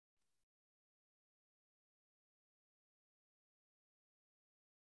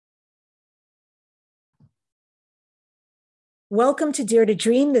Welcome to Dare to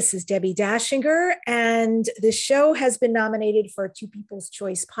Dream. This is Debbi Dachinger, and the show has been nominated for 2 People's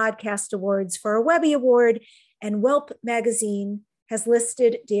Choice Podcast Awards for a Webby Award, and Whelp Magazine has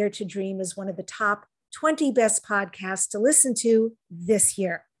listed Dare to Dream as one of the top 20 best podcasts to listen to this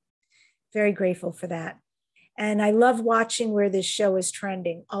year. Very grateful for that. And I love watching where this show is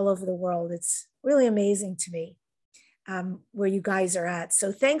trending all over the world. It's really amazing to me where you guys are at.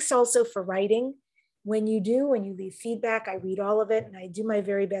 So thanks also for writing. When you leave feedback, I read all of it and I do my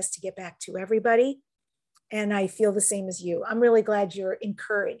very best to get back to everybody. And I feel the same as you. I'm really glad you're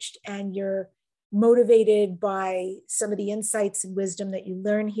encouraged and you're motivated by some of the insights and wisdom that you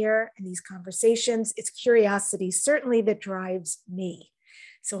learn here in these conversations. It's curiosity, certainly, that drives me.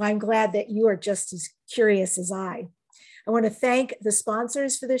 So I'm glad that you are just as curious as I want to thank the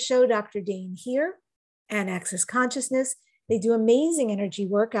sponsors for the show, Dr. Dane here and Access Consciousness. They do amazing energy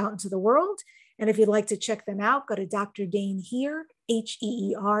work out into the world. And if you'd like to check them out, go to drdanehere,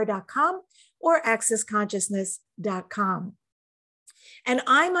 HEER.com or accessconsciousness.com. And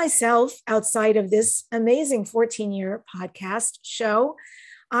I myself, outside of this amazing 14-year podcast show,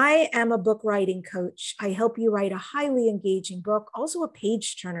 I am a book writing coach. I help you write a highly engaging book, also a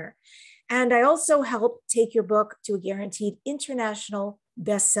page turner. And I also help take your book to a guaranteed international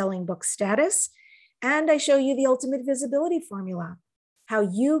best-selling book status. And I show you the ultimate visibility formula, how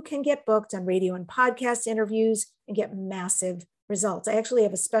you can get booked on radio and podcast interviews and get massive results. I actually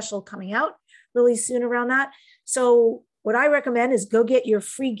have a special coming out really soon around that. So what I recommend is go get your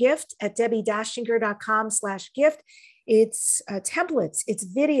free gift at debbidachinger.com/gift. It's templates, it's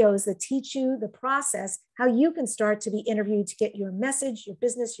videos that teach you the process, how you can start to be interviewed to get your message, your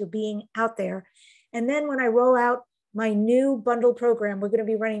business, your being out there. And then when I roll out my new bundle program, we're going to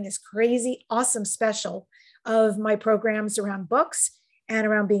be running this crazy, awesome special of my programs around books and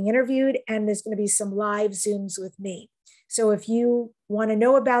around being interviewed. And there's going to be some live Zooms with me. So if you want to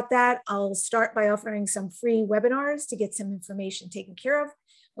know about that, I'll start by offering some free webinars to get some information taken care of.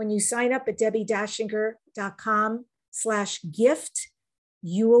 When you sign up at debbidachinger.com/gift,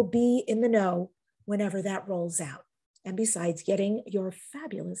 you will be in the know whenever that rolls out. And besides getting your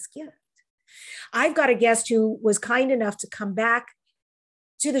fabulous gift, I've got a guest who was kind enough to come back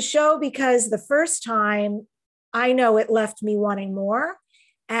to the show because the first time, I know it left me wanting more.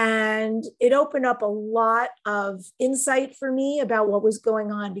 And it opened up a lot of insight for me about what was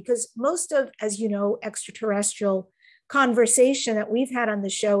going on, because most of, as you know, extraterrestrial conversation that we've had on the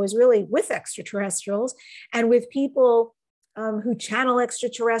show is really with extraterrestrials and with people who channel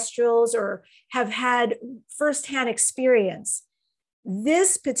extraterrestrials or have had firsthand experience.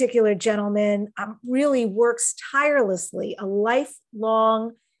 This particular gentleman really works tirelessly, a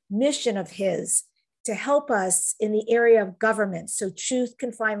lifelong mission of his to help us in the area of government so truth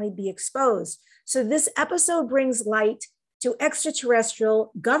can finally be exposed. So this episode brings light to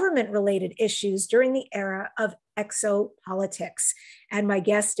extraterrestrial government-related issues during the era of exopolitics. And my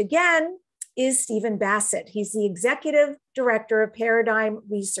guest again is Stephen Bassett. He's the executive director of Paradigm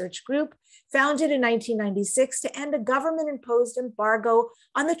Research Group, founded in 1996 to end a government-imposed embargo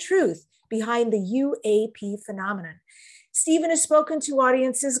on the truth behind the UAP phenomenon. Stephen has spoken to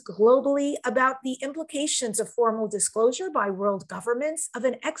audiences globally about the implications of formal disclosure by world governments of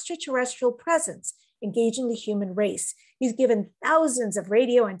an extraterrestrial presence engaging the human race. He's given thousands of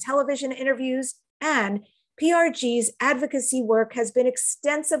radio and television interviews, and PRG's advocacy work has been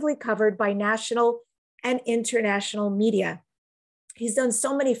extensively covered by national and international media. He's done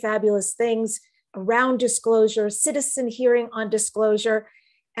so many fabulous things around disclosure, citizen hearing on disclosure,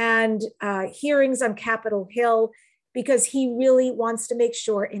 and hearings on Capitol Hill, because he really wants to make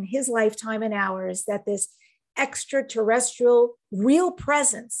sure in his lifetime and ours that this extraterrestrial real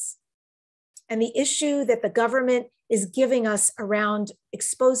presence and the issue that the government is giving us around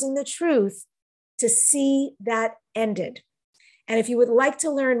exposing the truth, to see that ended. And if you would like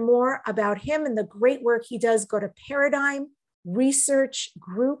to learn more about him and the great work he does, go to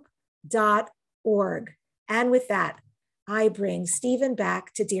paradigmresearchgroup.org. And with that, I bring Stephen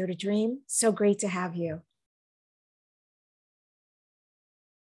back to Dare to Dream. So great to have you.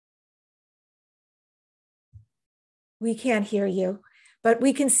 We can't hear you, but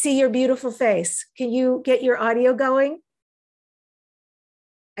we can see your beautiful face. Can you get your audio going?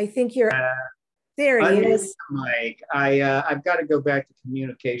 I think you're, there he is. Mike, I've got to go back to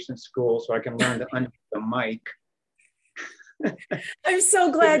communication school so I can learn to unmute the mic. I'm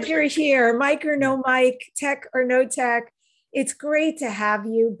so glad you're here. Mic or no mic, tech or no tech. It's great to have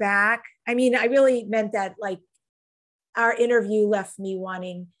you back. I mean, I really meant that, like, our interview left me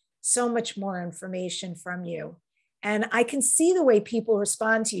wanting so much more information from you. And I can see the way people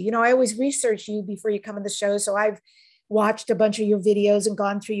respond to you. You know, I always research you before you come on the show. So I've watched a bunch of your videos and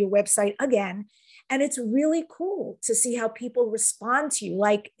gone through your website again. And it's really cool to see how people respond to you.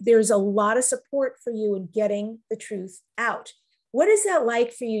 Like there's a lot of support for you in getting the truth out. What is that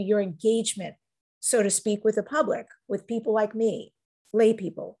like for you, your engagement, so to speak, with the public, with people like me, lay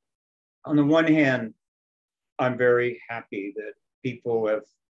people? On the one hand, I'm very happy that people have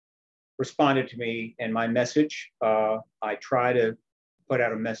responded to me and my message. I try to put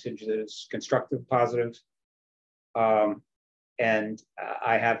out a message that is constructive, positive. And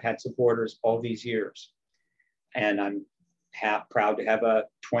I have had supporters all these years. And I'm proud to have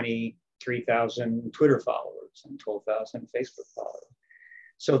 23,000 Twitter followers and 12,000 Facebook followers.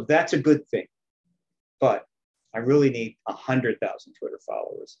 So that's a good thing. But I really need 100,000 Twitter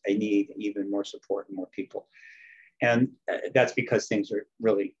followers. I need even more support and more people. And that's because things are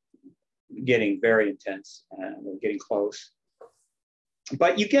really getting very intense and we're getting close.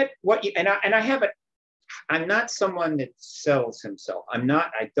 But you get what you, and I haven't, I'm not someone that sells himself. I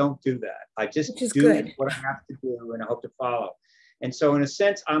don't do that. I just do what I have to do and I hope to follow. And so in a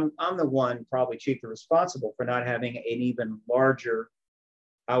sense, I'm the one probably chiefly responsible for not having an even larger,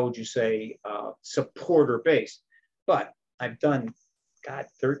 how would you say, supporter base. But I've done,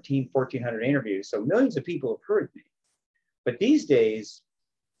 1,400 interviews. So millions of people have heard me. But these days,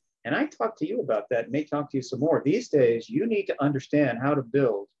 and I talked to you about that, may talk to you some more. These days, you need to understand how to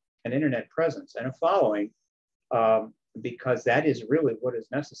build an internet presence and a following, because that is really what is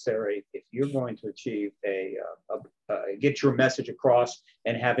necessary if you're going to achieve get your message across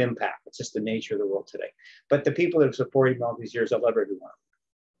and have impact. It's just the nature of the world today. But the people that have supported me all these years, I love everyone.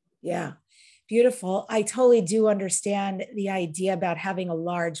 Yeah, beautiful. I totally do understand the idea about having a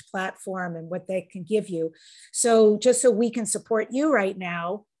large platform and what they can give you. So just so we can support you right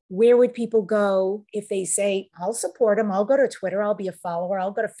now, where would people go if they say, I'll support them, I'll go to Twitter, I'll be a follower,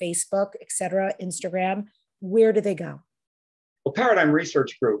 I'll go to Facebook, etc., Instagram? Where do they go? Well, Paradigm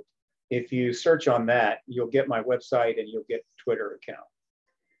Research Group, if you search on that, you'll get my website and you'll get Twitter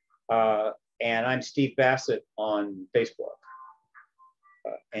account. And I'm Steve Bassett on Facebook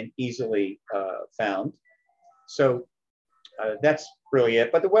and easily found. So that's really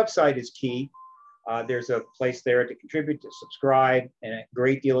it. But the website is key. There's a place there to contribute, to subscribe, and a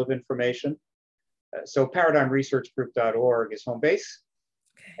great deal of information. So paradigmresearchgroup.org is home base.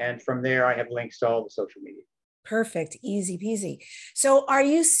 And from there, I have links to all the social media. Perfect. Easy peasy. So are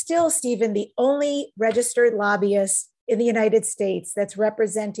you still, Stephen, the only registered lobbyist in the United States that's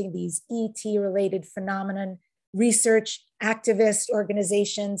representing these ET-related phenomenon, research, activist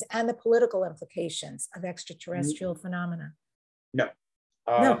organizations, and the political implications of extraterrestrial phenomena? No.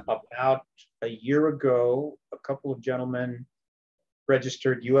 No. About a year ago, a couple of gentlemen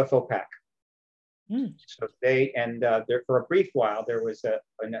registered UFO PAC. So they, and there for a brief while, there was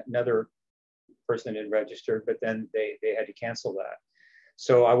another person had registered, but then they had to cancel that.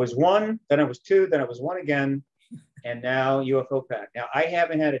 So I was one, then I was two, then I was one again, and now UFO PAC. Now I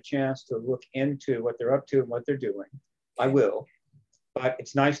haven't had a chance to look into what they're up to and what they're doing. I will, but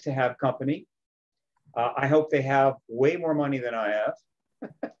it's nice to have company. I hope they have way more money than I have.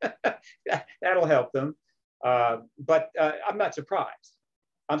 That'll help them. But I'm not surprised.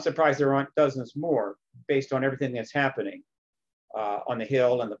 I'm surprised there aren't dozens more based on everything that's happening on the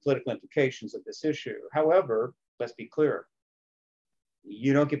Hill and the political implications of this issue. However, let's be clear,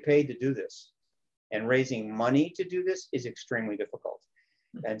 you don't get paid to do this. And raising money to do this is extremely difficult.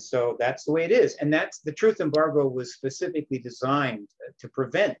 And so that's the way it is. And that's the truth embargo was specifically designed to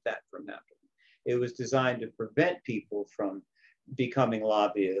prevent that from happening. It was designed to prevent people from becoming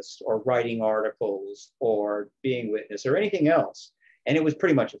lobbyists or writing articles or being witness or anything else. And it was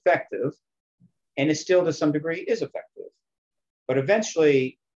pretty much effective. And it still, to some degree, is effective. But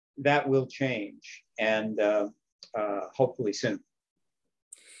eventually, that will change, and hopefully soon.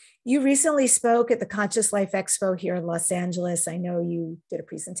 You recently spoke at the Conscious Life Expo here in Los Angeles. I know you did a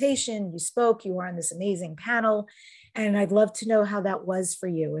presentation, you spoke, you were on this amazing panel, and I'd love to know how that was for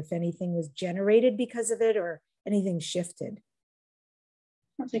you, if anything was generated because of it or anything shifted.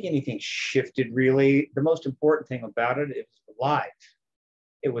 I don't think anything shifted, really. The most important thing about it, it was live.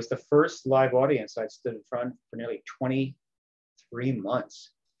 It was the first live audience I stood in front for nearly 23 months.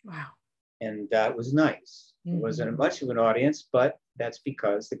 Wow. And that was nice. Mm-hmm. It wasn't much of an audience, but that's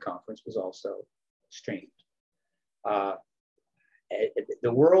because the conference was also streamed. The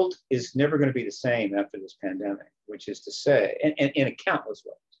world is never going to be the same after this pandemic, which is to say, and in a countless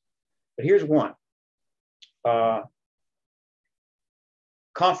ways. But here's one.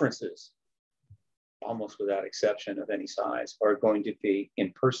 Conferences, almost without exception of any size, are going to be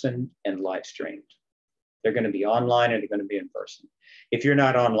in person and live streamed. They're going to be online and they're going to be in person. If you're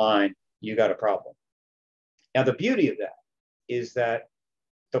not online, you got a problem. Now, the beauty of that is that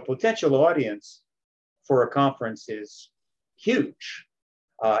the potential audience for a conference is huge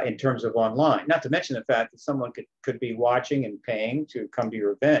in terms of online, not to mention the fact that someone could be watching and paying to come to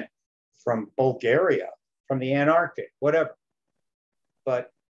your event from Bulgaria, from the Antarctic, whatever.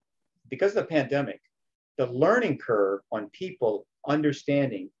 But because of the pandemic, the learning curve on people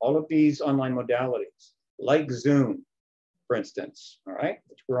understanding all of these online modalities, like Zoom, for instance, all right,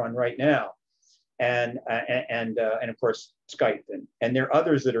 which we're on right now, and of course Skype, and there are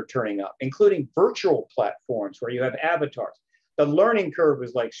others that are turning up, including virtual platforms where you have avatars. The learning curve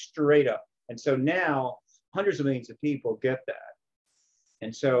is like straight up, and so now hundreds of millions of people get that.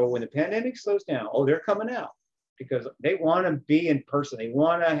 And so when the pandemic slows down, oh, they're coming out because they want to be in person. They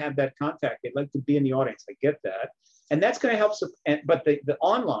want to have that contact. They'd like to be in the audience. I get that, and that's going to help. But the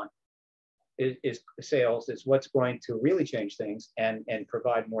online is sales is what's going to really change things and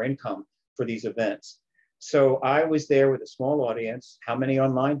provide more income for these events. So I was there with a small audience. How many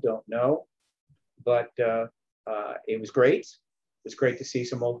online, don't know, but it was great. It was great to see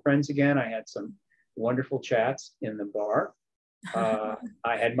some old friends again. I had some wonderful chats in the bar.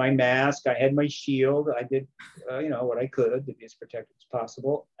 I had my mask, I had my shield. I did, what I could to be as protected as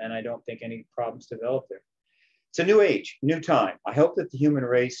possible. And I don't think any problems developed there. It's a new age, new time. I hope that the human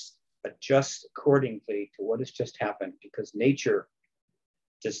race adjusts accordingly to what has just happened, because nature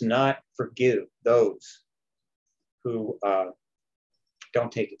does not forgive those who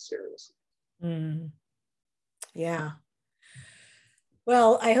don't take it seriously. Mm. Yeah.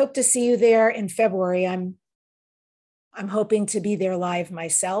 Well, I hope to see you there in February. I'm hoping to be there live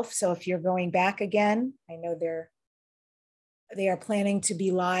myself. So if you're going back again, I know they are planning to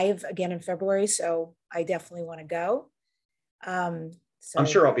be live again in February. So I definitely want to go. So I'm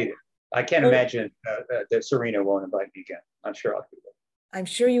sure I'll be there. I can't imagine that Serena won't invite me again. I'm sure I'll be there. I'm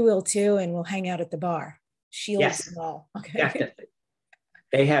sure you will too. And we'll hang out at the bar. Shields yes, and all. Okay. Definitely.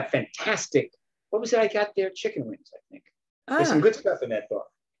 They have fantastic, what was it I got there? Chicken wings, I think. There's some good stuff in that bar.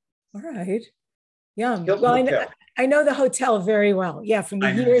 All right. Yum. Hilton Well, I know the hotel very well. Yeah, from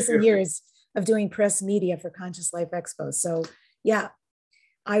the years and years of doing press media for Conscious Life Expo. So yeah,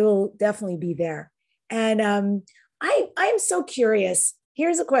 I will definitely be there. And I'm so curious.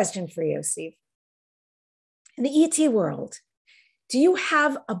 Here's a question for you, Steve. In the ET world, do you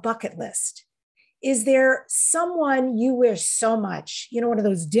have a bucket list? Is there someone you wish so much, one of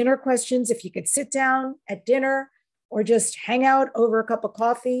those dinner questions, if you could sit down at dinner or just hang out over a cup of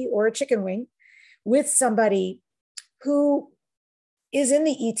coffee or a chicken wing with somebody who is in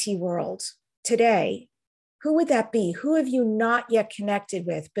the ET world today, who would that be? Who have you not yet connected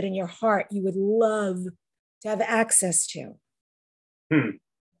with, but in your heart you would love to have access to?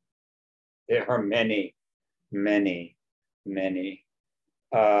 There are many, many, many.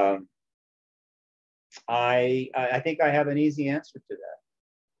 I think I have an easy answer to that.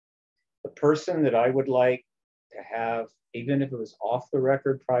 The person that I would like to have, even if it was off the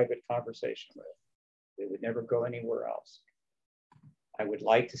record, private conversation with, they would never go anywhere else. I would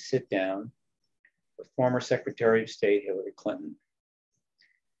like to sit down with former Secretary of State Hillary Clinton,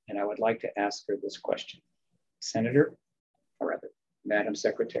 and I would like to ask her this question: Senator, or rather, Madam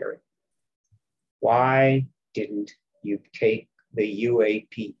Secretary, why didn't you take the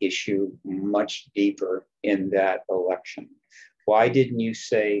UAP issue much deeper in that election? Why didn't you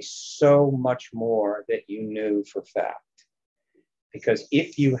say so much more that you knew for fact? Because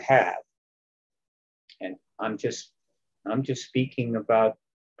if you had, and I'm just speaking about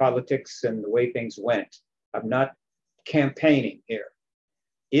politics and the way things went, I'm not campaigning here.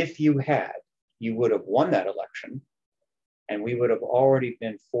 If you had, you would have won that election, and we would have already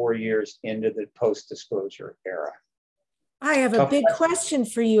been 4 years into the post-disclosure era. I have a big question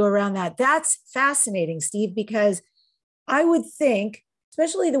for you around that. That's fascinating, Steve, because I would think,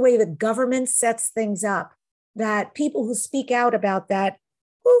 especially the way the government sets things up, that people who speak out about that,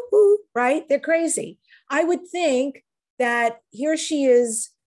 right? They're crazy. I would think that here she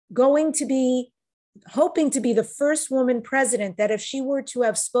is going to be, hoping to be the first woman president, that if she were to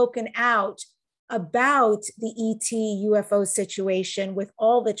have spoken out about the ET UFO situation with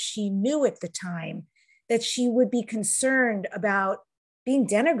all that she knew at the time, that she would be concerned about being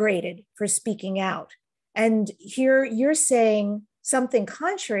denigrated for speaking out. And here you're saying something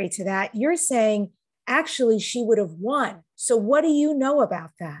contrary to that. You're saying, actually, she would have won. So what do you know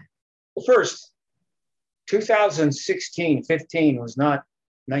about that? Well, first, 2016-15 was not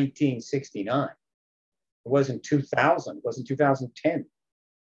 1969. It wasn't 2000. It wasn't 2010.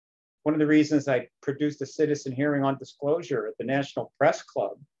 One of the reasons I produced a citizen hearing on disclosure at the National Press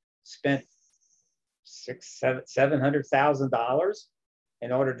Club, spent $700,000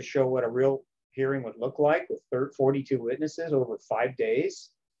 in order to show what a real hearing would look like with 42 witnesses over 5 days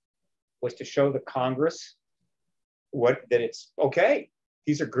was to show the Congress that it's okay.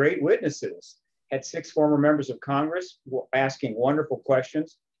 These are great witnesses. Had 6 former members of Congress asking wonderful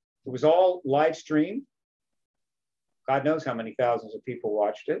questions. It was all live streamed. God knows how many thousands of people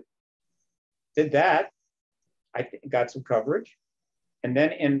watched it. Did that. I got some coverage. And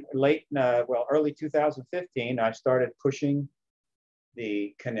then in early 2015, I started pushing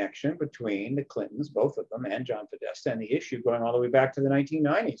the connection between the Clintons, both of them, and John Podesta, and the issue going all the way back to the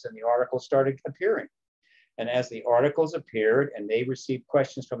 1990s. And the articles started appearing. And as the articles appeared and they received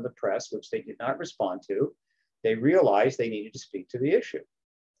questions from the press, which they did not respond to, they realized they needed to speak to the issue.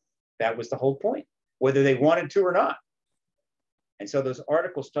 That was the whole point, whether they wanted to or not. And so those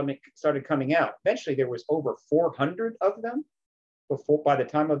articles started coming out. Eventually, there was over 400 of them by the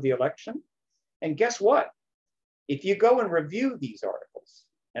time of the election. And guess what? If you go and review these articles,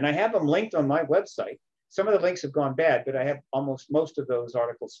 and I have them linked on my website, some of the links have gone bad, but I have most of those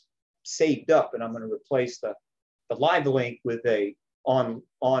articles saved up, and I'm going to replace the live link with a server.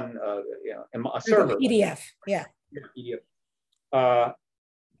 PDF, yeah. PDF.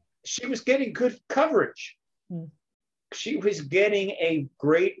 She was getting good coverage. She was getting a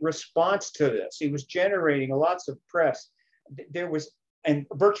great response to this. He was generating lots of press. There was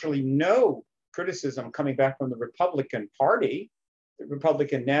virtually no criticism coming back from the Republican Party, the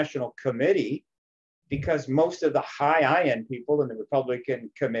Republican National Committee, because most of the high-end people in the Republican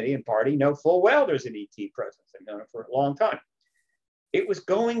Committee and Party know full well there's an ET presence. They've known it for a long time. It was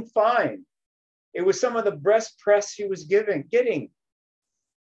going fine. It was some of the best press she was getting.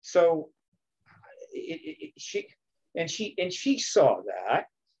 So she saw that,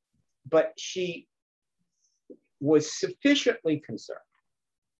 but she was sufficiently concerned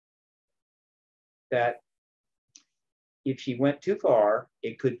that if she went too far,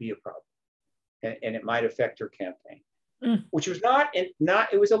 it could be a problem, and it might affect her campaign, which was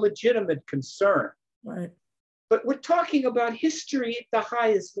it was a legitimate concern. Right. But we're talking about history at the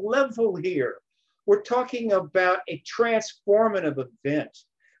highest level here. We're talking about a transformative event.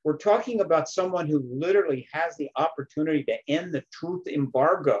 We're talking about someone who literally has the opportunity to end the truth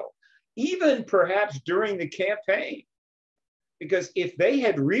embargo, even perhaps during the campaign. Because if they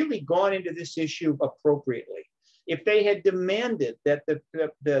had really gone into this issue appropriately, if they had demanded that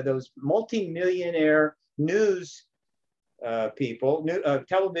those multi-millionaire news people,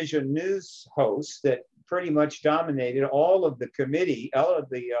 television news hosts that pretty much dominated all of the committee, all of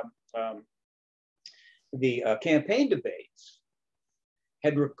the campaign debates,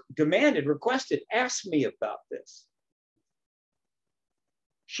 had requested, asked me about this,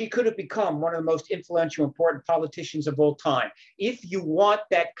 she could have become one of the most influential, important politicians of all time. If you want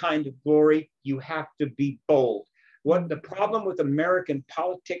that kind of glory, you have to be bold. What the problem with American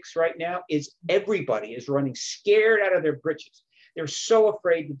politics right now is everybody is running scared out of their britches. They're so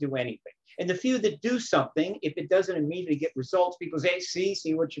afraid to do anything. And the few that do something, if it doesn't immediately get results, people say, hey,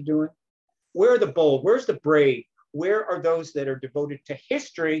 see what you're doing? Where are the bold? Where's the brave? Where are those that are devoted to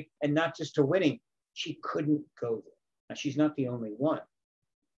history and not just to winning? She couldn't go there. Now, she's not the only one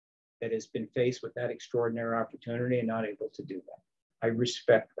that has been faced with that extraordinary opportunity and not able to do that. I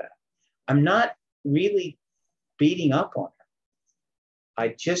respect that. I'm not really beating up on her.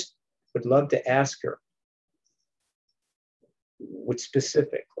 I just would love to ask her,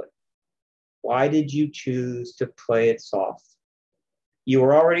 specifically, why did you choose to play it soft? You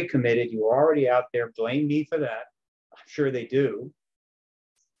were already committed. You were already out there. Blame me for that. I'm sure they do.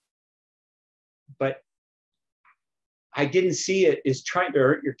 But I didn't see it as trying to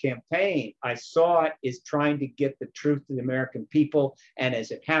hurt your campaign. I saw it as trying to get the truth to the American people. And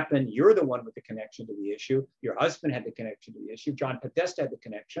as it happened, you're the one with the connection to the issue. Your husband had the connection to the issue. John Podesta had the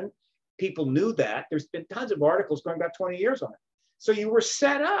connection. People knew that. There's been tons of articles going back 20 years on it. So you were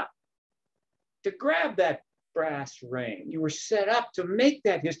set up to grab that brass ring. You were set up to make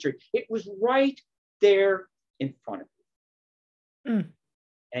that history. It was right there in front of you.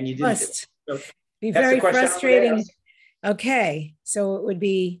 And you didn't. Must do it. So be very frustrating. Okay, so it would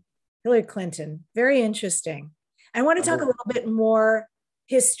be Hillary Clinton. Very interesting. I want to talk a little bit more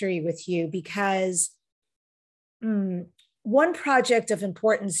history with you because one project of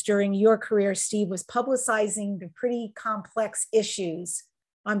importance during your career, Steve, was publicizing the pretty complex issues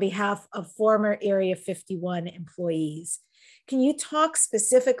on behalf of former Area 51 employees. Can you talk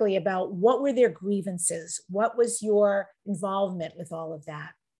specifically about what were their grievances? What was your involvement with all of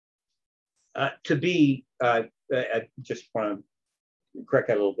that? I just want to correct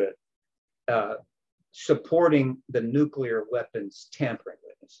that a little bit. Supporting the nuclear weapons tampering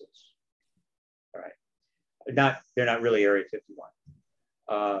witnesses. All right. They're not really Area 51.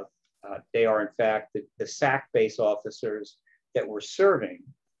 They are, in fact, the SAC base officers that were serving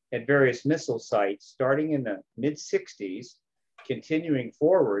at various missile sites starting in the mid-60s, continuing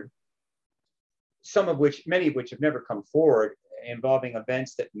forward, many of which have never come forward, involving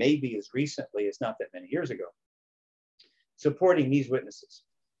events that may be as recently as not that many years ago, supporting these witnesses.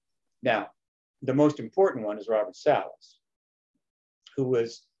 Now, the most important one is Robert Salas, who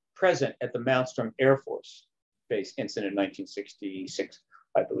was present at the Malmstrom Air Force Base incident in 1966,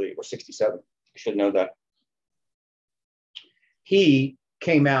 I believe, or 67. I should know that. He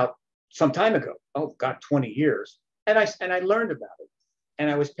came out some time ago, oh God, 20 years. And I learned about it, and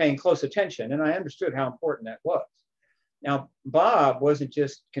I was paying close attention, and I understood how important that was. Now, Bob wasn't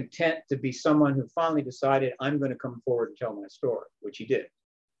just content to be someone who finally decided, I'm going to come forward and tell my story, which he did,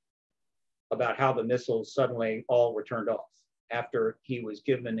 about how the missiles suddenly all were turned off after he was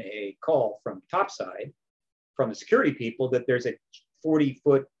given a call from topside from the security people that there's a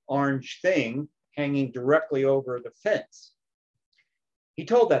 40-foot orange thing hanging directly over the fence. He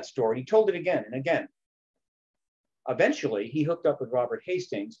told that story. He told it again and again. Eventually, he hooked up with Robert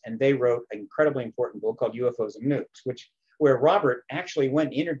Hastings, and they wrote an incredibly important book called UFOs and Nukes, where Robert actually went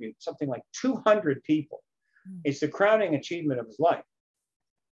and interviewed something like 200 people. It's the crowning achievement of his life.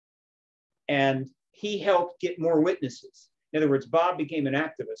 And he helped get more witnesses. In other words, Bob became an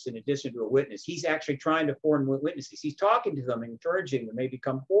activist in addition to a witness. He's actually trying to form witnesses. He's talking to them, encouraging them, maybe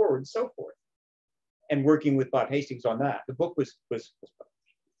come forward, and so forth, and working with Bob Hastings on that. The book was published.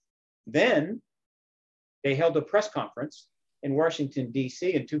 Then they held a press conference in Washington,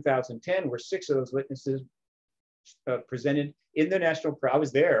 D.C. in 2010, where 6 of those witnesses presented in the national press. I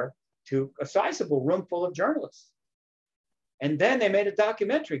was there, to a sizable room full of journalists. And then they made a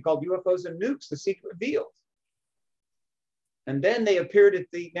documentary called UFOs and Nukes, The Secret Revealed. And then they appeared at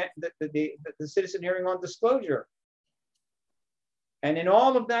the citizen hearing on disclosure. And in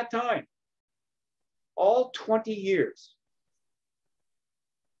all of that time, all 20 years,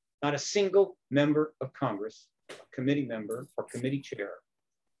 not a single member of Congress, committee member or committee chair,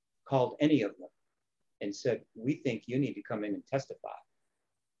 called any of them and said, we think you need to come in and testify.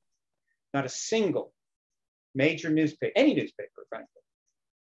 Not a single major newspaper, any newspaper, frankly,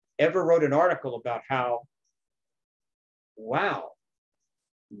 ever wrote an article about how, wow,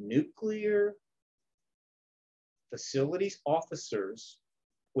 nuclear facilities officers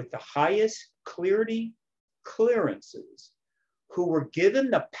with the highest clearances who were given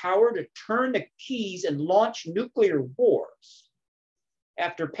the power to turn the keys and launch nuclear wars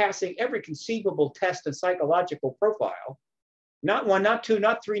after passing every conceivable test and psychological profile, not 1, not 2,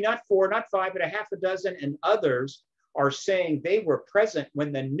 not 3, not 4, not 5, but a half a dozen, and others are saying they were present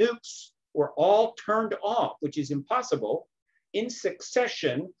when the nukes were all turned off, which is impossible, in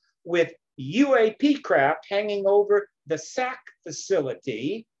succession with UAP craft hanging over the SAC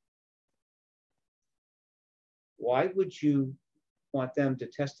facility. Why would you want them to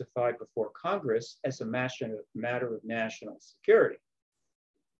testify before Congress as a matter of national security?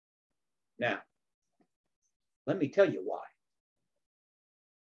 Now, let me tell you why.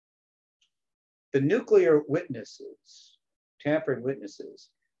 The nuclear witnesses, tampering witnesses,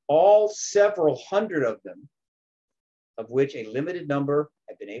 all several hundred of them, of which a limited number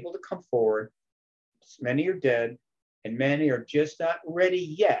have been able to come forward, many are dead, and many are just not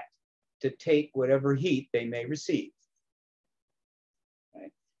ready yet to take whatever heat they may receive.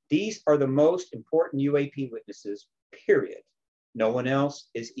 Right? These are the most important UAP witnesses, period. No one else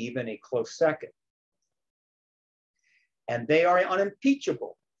is even a close second. And they are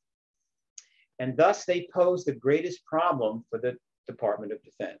unimpeachable. And thus they pose the greatest problem for the Department of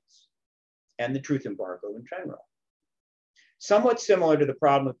Defense and the truth embargo in general. Somewhat similar to the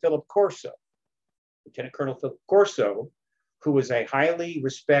problem of Philip Corso, Lieutenant Colonel Philip Corso, who was a highly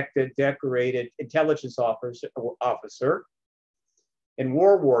respected, decorated intelligence officer in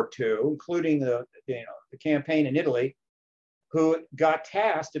World War II, including the campaign in Italy, who got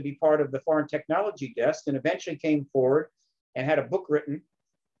tasked to be part of the Foreign Technology Desk and eventually came forward and had a book written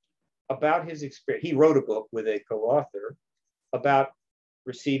about his experience. He wrote a book with a co-author about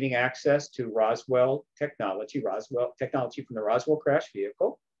receiving access to Roswell technology from the Roswell crash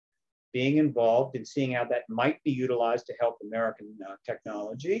vehicle, being involved in seeing how that might be utilized to help American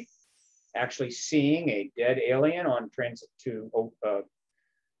technology, actually seeing a dead alien on transit to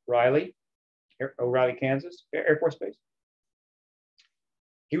O'Reilly, Kansas Air Force Base.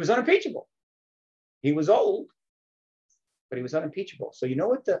 He was unimpeachable. He was old, but he was unimpeachable. So there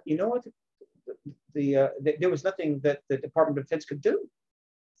was nothing that the Department of Defense could do,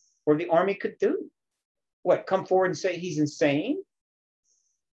 or the Army could do. What, come forward and say he's insane?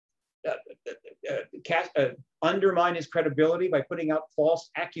 undermine his credibility by putting out false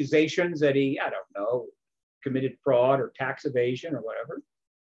accusations that he, I don't know, committed fraud or tax evasion or whatever?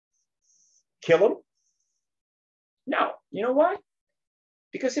 Kill him? No. You know why?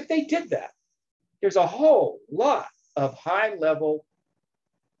 Because if they did that, there's a whole lot of high-level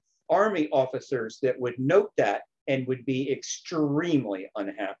Army officers that would note that and would be extremely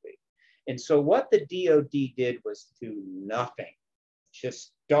unhappy. And so what the DOD did was do nothing.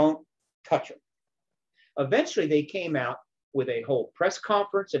 Just don't touch them. Eventually, they came out with a whole press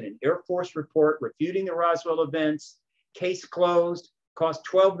conference and an Air Force report refuting the Roswell events. Case closed, cost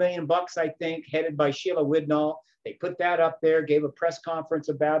 $12 million, I think, headed by Sheila Widnall. They put that up there, gave a press conference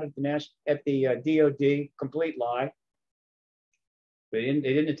about it at the DOD, complete lie. They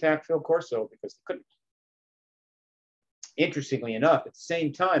didn't attack Phil Corso because they couldn't. Interestingly enough, at the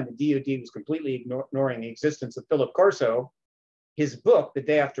same time, the DOD was completely ignoring the existence of Philip Corso. His book, The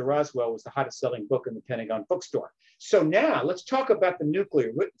Day After Roswell, was the hottest selling book in the Pentagon bookstore. So now let's talk about the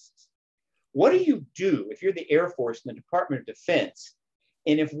nuclear witnesses. What do you do if you're the Air Force and the Department of Defense,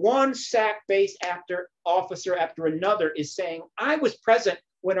 and if one SAC-based officer after another is saying, I was present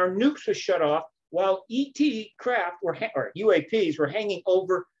when our nukes were shut off while ET craft or UAPs were hanging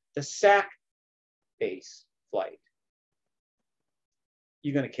over the SAC base flight?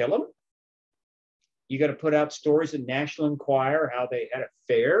 You going to kill them? You got to put out stories in National Enquirer how they had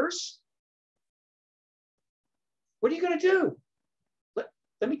affairs? What are you going to do?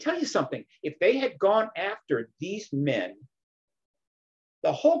 Let me tell you something. If they had gone after these men,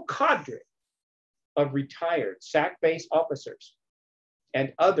 the whole cadre of retired SAC-based officers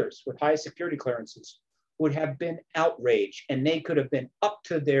and others with high security clearances would have been outraged, and they could have been up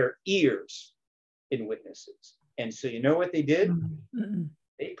to their ears in witnesses. And so you know what they did? Mm-hmm.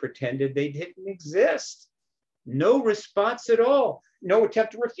 They pretended they didn't exist. No response at all. No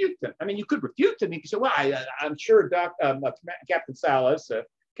attempt to refute them. I mean, you could refute them. You could say, well, I'm sure Captain Salas,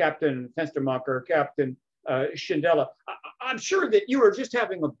 Captain Fenstermacher, Captain Schindella, I'm sure that you were just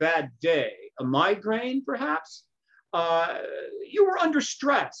having a bad day, a migraine perhaps. You were under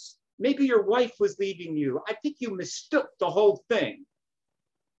stress. Maybe your wife was leaving you. I think you mistook the whole thing.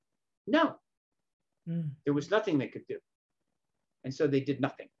 No, there was nothing they could do. And so they did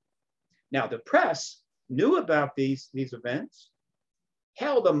nothing. Now, the press knew about these events.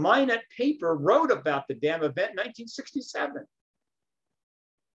 Hell, the Minot paper wrote about the damn event in 1967.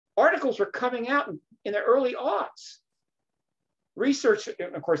 Articles were coming out in the early aughts. Research,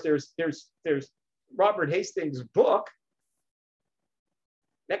 of course, there's Robert Hastings' book.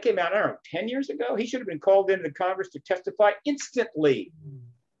 That came out, I don't know, 10 years ago. He should have been called into Congress to testify instantly.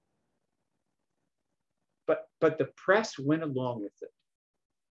 But the press went along with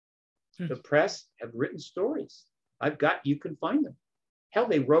it. The press have written stories. You can find them. Hell,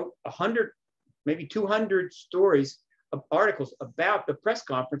 they wrote 100, maybe 200 stories of articles about the press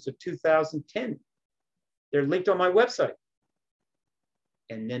conference of 2010. They're linked on my website.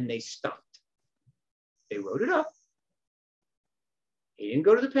 And then they stopped. They wrote it up. He didn't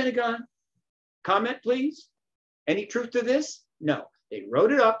go to the Pentagon. Comment, please. Any truth to this? No. They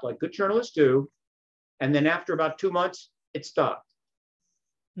wrote it up like good journalists do. And then after about 2 months, it stopped.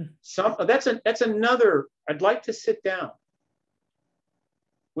 That's another. I'd like to sit down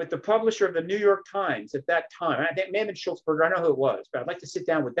with the publisher of the New York Times at that time. I think it may have been Schultzberger. I know who it was, but I'd like to sit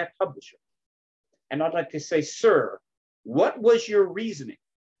down with that publisher. And I'd like to say, sir, what was your reasoning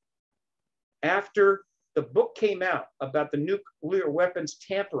after the book came out about the nuclear weapons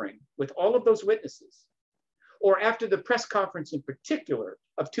tampering with all of those witnesses, or after the press conference in particular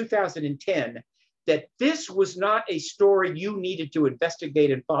of 2010, that this was not a story you needed to investigate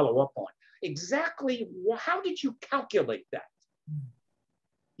and follow up on? Exactly how did you calculate that?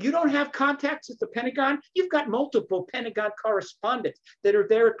 You don't have contacts at the Pentagon? You've got multiple Pentagon correspondents that are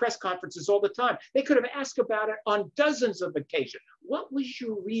there at press conferences all the time. They could have asked about it on dozens of occasions. What was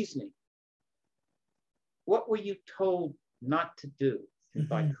your reasoning? What were you told not to do and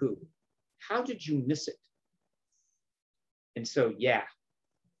by who? How did you miss it? And so, yeah.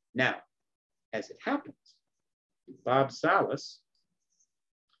 Now, as it happens, Bob Salas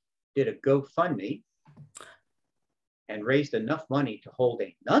did a GoFundMe and raised enough money to hold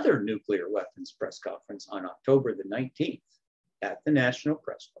another nuclear weapons press conference on October the 19th at the National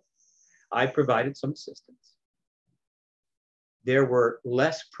Press Club. I provided some assistance. There were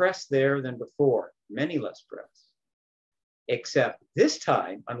less press there than before, many less press, except this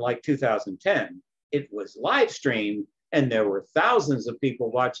time, unlike 2010, it was live streamed and there were thousands of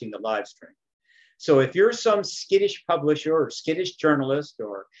people watching the live stream. So if you're some skittish publisher or skittish journalist,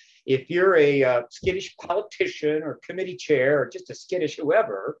 or if you're a skittish politician or committee chair or just a skittish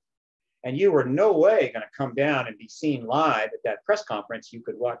whoever, and you were no way going to come down and be seen live at that press conference. You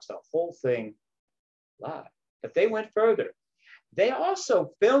could watch the whole thing live. But they went further. They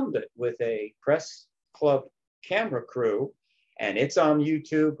also filmed it with a press club camera crew, and it's on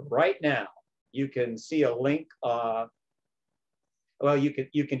YouTube right now. You can see a link. Well,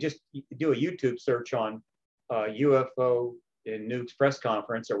 you can just do a YouTube search on UFO in Nuke's press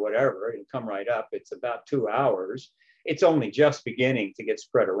conference or whatever. It'll come right up. It's about 2 hours. It's only just beginning to get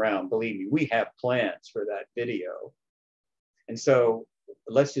spread around. Believe me, we have plans for that video. And so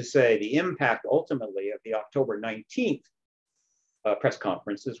let's just say the impact ultimately of the October 19th press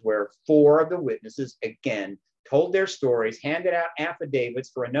conferences, where 4 of the witnesses, again, told their stories, handed out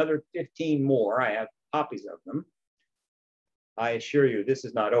affidavits for another 15 more. I have copies of them. I assure you, this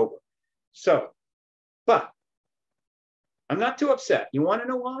is not over. So, but I'm not too upset. You want to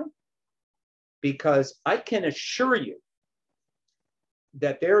know why? Because I can assure you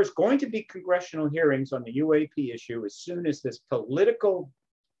that there is going to be congressional hearings on the UAP issue as soon as this political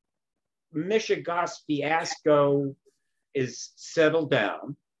Michigas fiasco is settled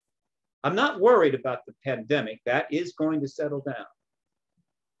down. I'm not worried about the pandemic. That is going to settle down.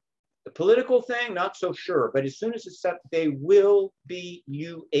 The political thing, not so sure, but as soon as it's set, they will be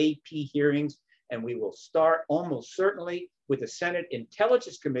UAP hearings, and we will start almost certainly with the Senate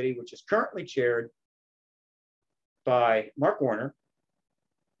Intelligence Committee, which is currently chaired by Mark Warner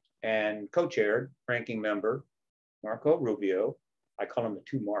and co-chaired ranking member Marco Rubio. I call them the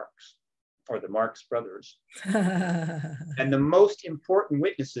 2 Marks, or the Marx brothers. And the most important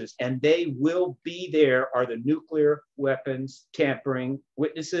witnesses, and they will be there, are the nuclear weapons tampering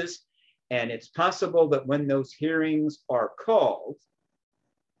witnesses. And it's possible that when those hearings are called,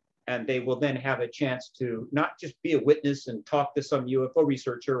 and they will then have a chance to not just be a witness and talk to some UFO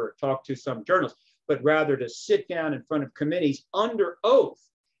researcher or talk to some journalist, but rather to sit down in front of committees under oath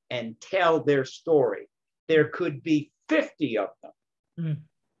and tell their story. There could be 50 of them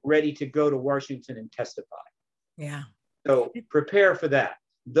ready to go to Washington and testify. Yeah. So prepare for that.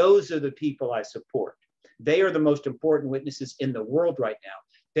 Those are the people I support. They are the most important witnesses in the world right now.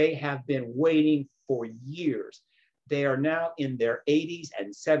 They have been waiting for years. They are now in their 80s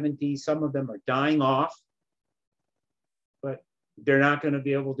and 70s. Some of them are dying off, but they're not going to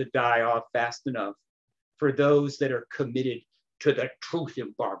be able to die off fast enough for those that are committed to the truth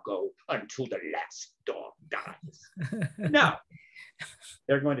embargo until the last dog dies. No,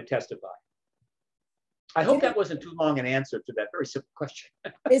 they're going to testify. I hope that wasn't too long an answer to that very simple question.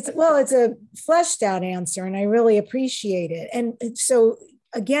 It's a fleshed out answer, and I really appreciate it. And so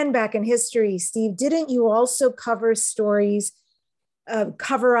again, back in history, Steve, didn't you also cover stories of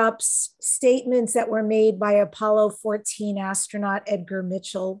cover-ups, statements that were made by Apollo 14 astronaut Edgar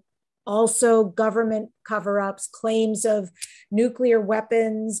Mitchell? Also government cover-ups, claims of nuclear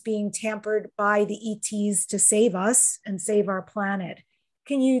weapons being tampered by the ETs to save us and save our planet.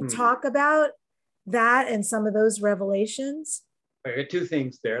 Can you talk about that and some of those revelations? I got 2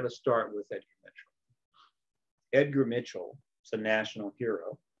 things there. Let's start with Edgar Mitchell. Edgar Mitchell is a national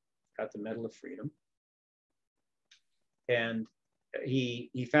hero, got the Medal of Freedom. And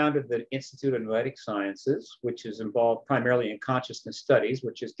he founded the Institute of Noetic Sciences, which is involved primarily in consciousness studies,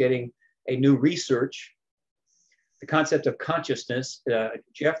 which is getting a new research. The concept of consciousness, Dr.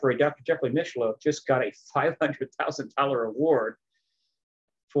 Jeffrey Mitchell just got a $500,000 award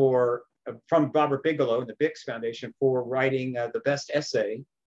from Robert Bigelow and the Bix Foundation for writing the best essay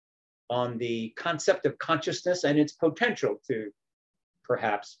on the concept of consciousness and its potential to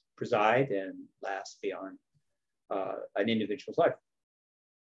perhaps preside and last beyond an individual's life.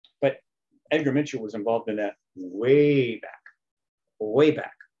 But Edgar Mitchell was involved in that way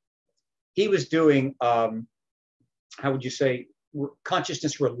back. He was doing, how would you say,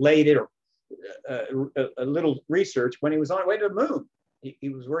 consciousness related or a little research when he was on his way to the moon. He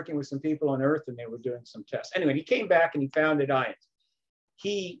was working with some people on Earth and they were doing some tests. Anyway, he came back and he founded ions.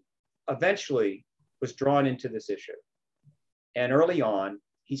 He eventually was drawn into this issue. And early on,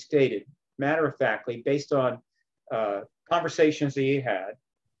 he stated, matter-of-factly, based on conversations that he had,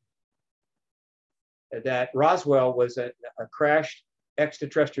 that Roswell was a crashed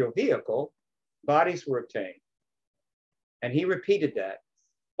extraterrestrial vehicle, bodies were obtained. And he repeated that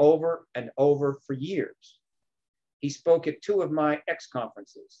over and over for years. He spoke at 2 of my X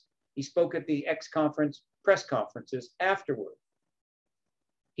conferences. He spoke at the X conference press conferences afterward.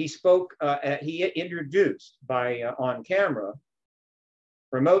 He spoke, he introduced on camera,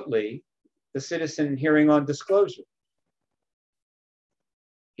 remotely, the citizen hearing on disclosure.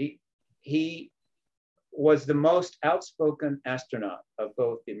 He was the most outspoken astronaut of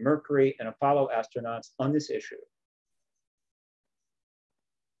both the Mercury and Apollo astronauts on this issue.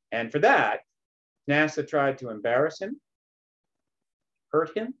 And for that, NASA tried to embarrass him,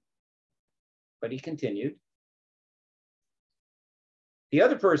 hurt him, but he continued. The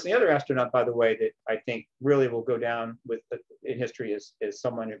other person, the other astronaut, by the way, that I think really will go down in history is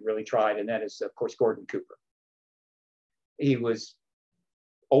someone who really tried, and that is, of course, Gordon Cooper. He was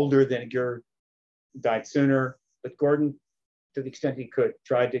older than Edgar, died sooner, but Gordon, to the extent he could,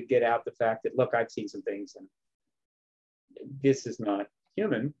 tried to get out the fact that, look, I've seen some things, and this is not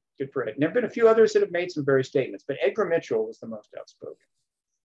human. Good for it. And there have been a few others that have made some various statements, but Edgar Mitchell was the most outspoken.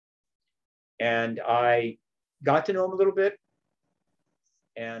 And I got to know him a little bit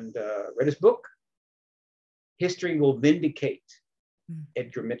and read his book. History Will Vindicate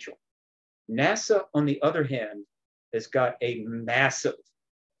Edgar Mitchell. NASA, on the other hand, has got a massive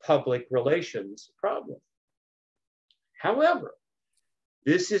public relations problem. However,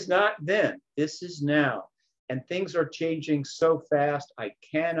 this is not then, this is now. And things are changing so fast, I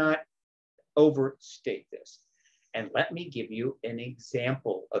cannot overstate this. And let me give you an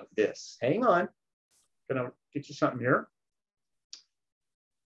example of this. Hang on, gonna get you something here.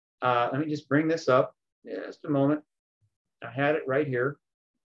 Let me just bring this up, just a moment. I had it right here.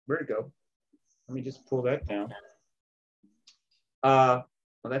 Where'd it go? Let me just pull that down. Well,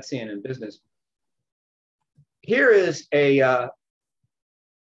 that's CNN Business. Here is a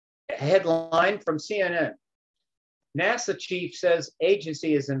headline from CNN. NASA chief says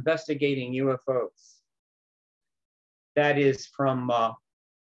agency is investigating UFOs. That is from,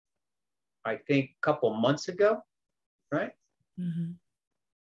 I think, a couple months ago, right? Mm-hmm.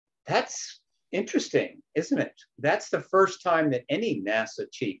 That's interesting, isn't it? That's the first time that any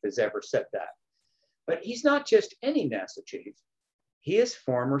NASA chief has ever said that. But he's not just any NASA chief. He is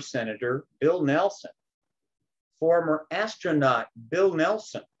former Senator Bill Nelson, former astronaut Bill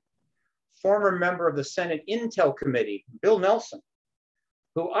Nelson, former member of the Senate Intel Committee, Bill Nelson,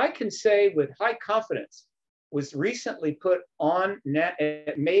 who I can say with high confidence was recently put on,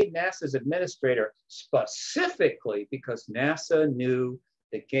 made NASA's administrator specifically because NASA knew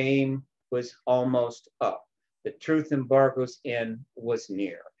the game was almost up. The truth embargo's end was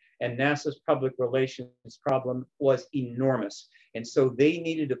near. And NASA's public relations problem was enormous. And so they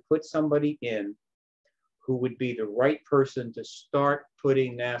needed to put somebody in who would be the right person to start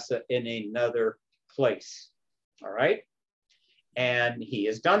putting NASA in another place, all right? And he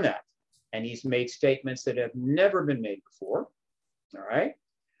has done that. And he's made statements that have never been made before, all right?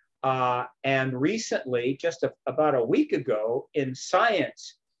 And recently, just about a week ago, in science.com,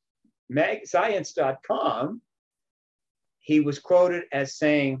 he was quoted as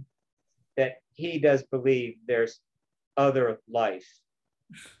saying that he does believe there's other life,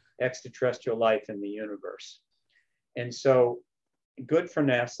 extraterrestrial life in the universe. And so good for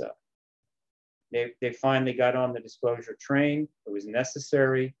NASA. They finally got on the disclosure train. It was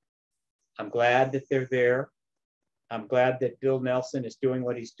necessary. I'm glad that they're there. I'm glad that Bill Nelson is doing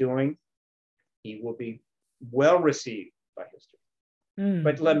what he's doing. He will be well received by history.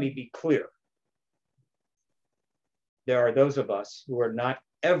 But let me be clear. There are those of us who are not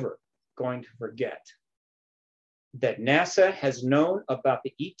ever going to forget that NASA has known about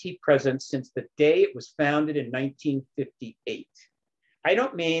the ET presence since the day it was founded in 1958. I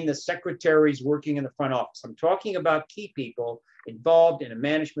don't mean the secretaries working in the front office. I'm talking about key people involved in the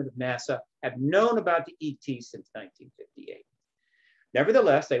management of NASA have known about the ET since 1958.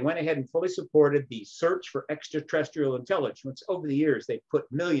 Nevertheless, they went ahead and fully supported the search for extraterrestrial intelligence, which over the years they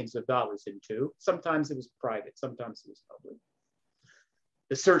put millions of dollars into. Sometimes it was private, sometimes it was public.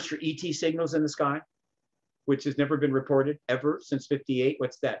 The search for ET signals in the sky, which has never been reported ever since 58.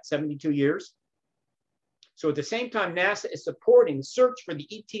 What's that, 72 years? So at the same time, NASA is supporting the search for the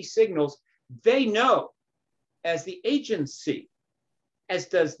ET signals they know as the agency, as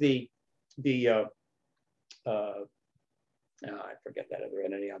does I forget that other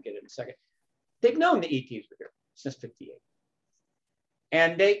entity, I'll get it in a second. They've known the ETs were here since 58.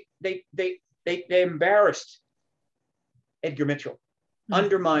 And they embarrassed Edgar Mitchell,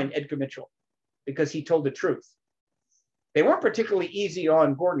 undermined Edgar Mitchell because he told the truth. They weren't particularly easy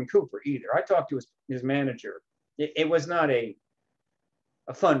on Gordon Cooper either. I talked to his manager. It was not a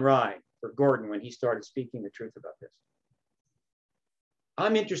fun ride for Gordon when he started speaking the truth about this.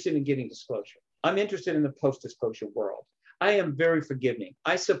 I'm interested in getting disclosure. I'm interested in the post-disclosure world. I am very forgiving.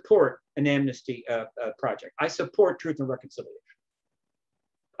 I support an amnesty project. I support truth and reconciliation.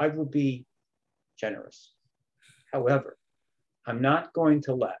 I will be generous. However, I'm not going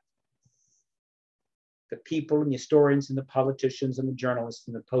to let the people and the historians and the politicians and the journalists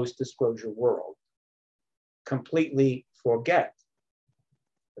in the post-disclosure world completely forget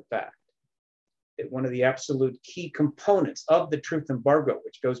the fact one of the absolute key components of the truth embargo,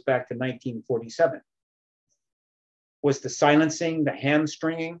 which goes back to 1947, was the silencing, the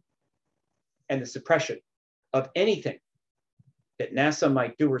hamstringing, and the suppression of anything that NASA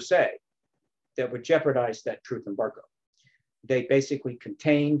might do or say that would jeopardize that truth embargo. They basically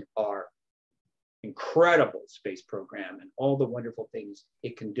contained our incredible space program and all the wonderful things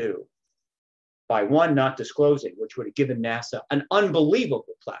it can do by, one, not disclosing, which would have given NASA an unbelievable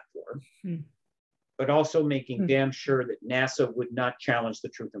platform, but also making damn sure that NASA would not challenge the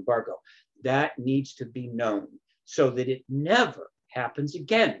truth embargo. That needs to be known so that it never happens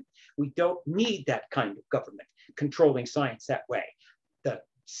again. We don't need that kind of government controlling science that way. The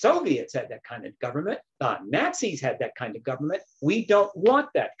Soviets had that kind of government. The Nazis had that kind of government. We don't want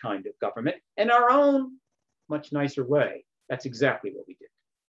that kind of government. In our own much nicer way, that's exactly what we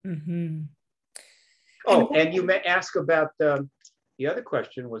did. Mm-hmm. Oh, and you may ask about the other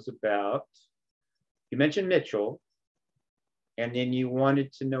question was about, you mentioned Mitchell, and then you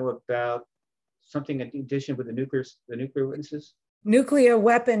wanted to know about something in addition with the nuclear witnesses? Nuclear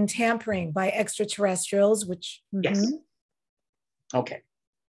weapon tampering by extraterrestrials, which... Yes. Okay.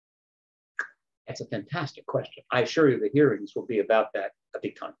 That's a fantastic question. I assure you the hearings will be about that a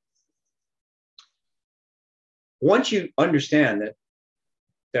big time. Once you understand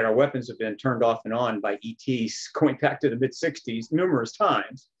that our weapons have been turned off and on by ETs going back to the mid-60s numerous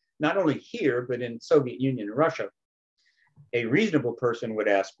times, not only here, but in Soviet Union and Russia, a reasonable person would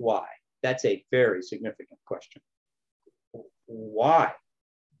ask why. That's a very significant question. Why?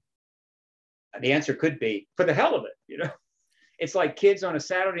 And the answer could be, for the hell of it, you know? It's like kids on a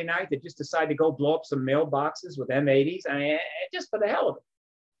Saturday night that just decide to go blow up some mailboxes with M80s. I mean, just for the hell of it.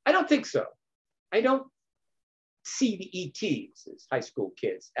 I don't think so. I don't see the ETs as high school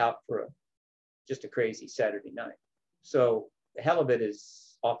kids out for just a crazy Saturday night. So the hell of it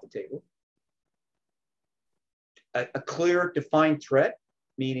is off the table. A clear, defined threat,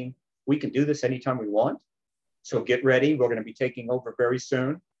 meaning we can do this anytime we want. So get ready. We're going to be taking over very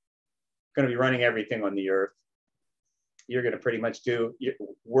soon. Going to be running everything on the Earth. You're going to pretty much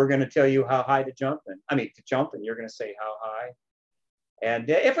we're going to tell you how high to jump, and you're going to say how high. And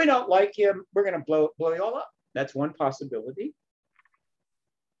if we don't like you, we're going to blow you all up. That's one possibility.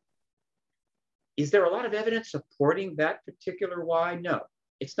 Is there a lot of evidence supporting that particular why? No,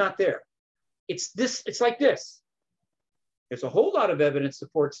 it's not there. It's like this. There's a whole lot of evidence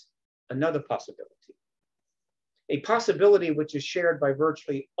supports another possibility. A possibility which is shared by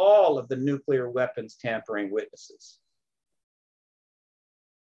virtually all of the nuclear weapons tampering witnesses.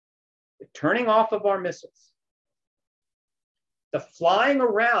 The turning off of our missiles, the flying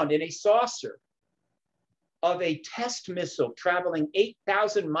around in a saucer of a test missile traveling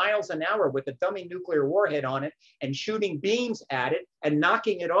 8,000 miles an hour with a dummy nuclear warhead on it and shooting beams at it and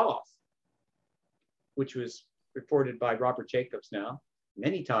knocking it off, which was reported by Robert Jacobs now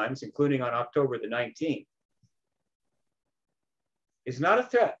many times, including on October the 19th, is not a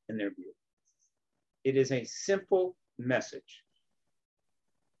threat in their view. It is a simple message.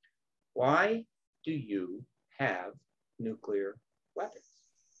 Why do you have nuclear weapons?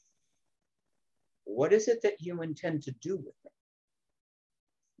 What is it that you intend to do with them?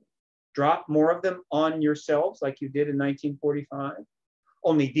 Drop more of them on yourselves like you did in 1945?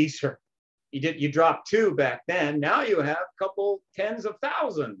 Only these are, you dropped 2 back then. Now you have a couple tens of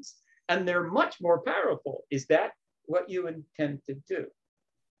thousands, and they're much more powerful. Is that what you intend to do?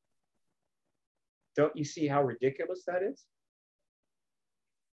 Don't you see how ridiculous that is?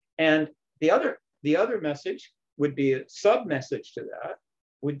 And the other message would be a sub-message to that,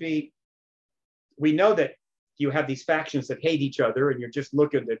 would be, we know that you have these factions that hate each other and you're just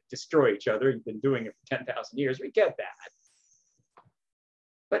looking to destroy each other. You've been doing it for 10,000 years. We get that.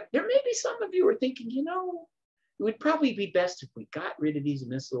 But there may be some of you are thinking, you know, it would probably be best if we got rid of these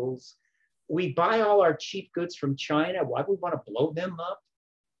missiles. We buy all our cheap goods from China. Why would we want to blow them up,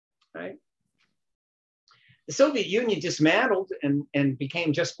 right? The Soviet Union dismantled and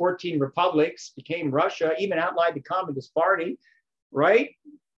became just 14 republics, became Russia, even outlawed the Communist Party, right?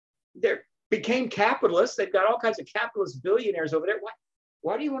 They became capitalists. They've got all kinds of capitalist billionaires over there.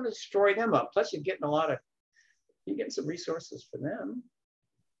 Why do you want to destroy them up? Plus, you're getting some resources for them.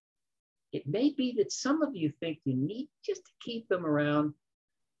 It may be that some of you think you need just to keep them around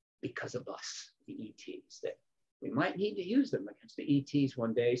because of us, the ETs, that we might need to use them against the ETs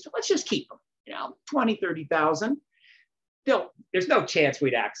one day. So let's just keep them, 20, 30,000. There's no chance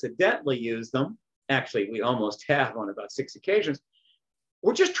we'd accidentally use them. Actually, we almost have on about 6 occasions.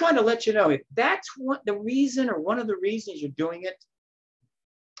 We're just trying to let you know if that's the reason or one of the reasons you're doing it,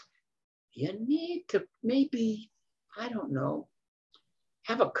 you need to maybe, I don't know,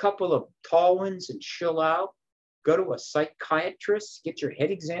 have a couple of tall ones and chill out, go to a psychiatrist, get your head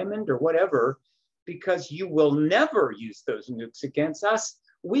examined or whatever, because you will never use those nukes against us.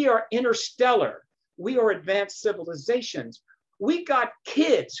 We are interstellar. We are advanced civilizations. We got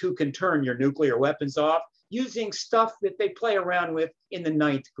kids who can turn your nuclear weapons off using stuff that they play around with in the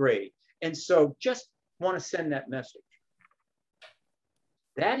 9th grade. And so just want to send that message.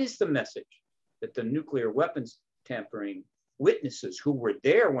 That is the message that the nuclear weapons tampering witnesses who were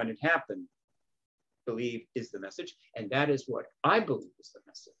there when it happened believe is the message. And that is what I believe is the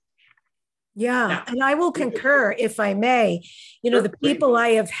message. Yeah, now, and I will concur, if I may. You know, the people I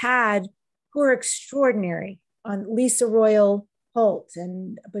have had who are extraordinary, on Lisa Royal Holt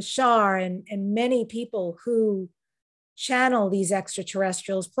and Bashar and many people who channel these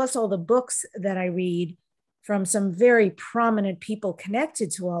extraterrestrials, plus all the books that I read from some very prominent people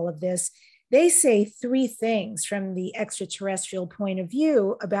connected to all of this. They say 3 things from the extraterrestrial point of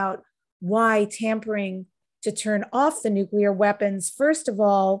view about why tampering to turn off the nuclear weapons. First of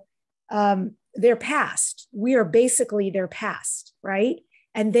all, their past. We are basically their past, right?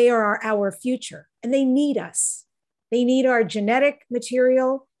 And they are our future, and they need us. They need our genetic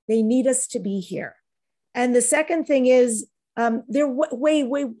material. They need us to be here. And the second thing is they're way,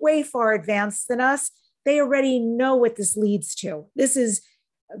 way, way far advanced than us. They already know what this leads to. This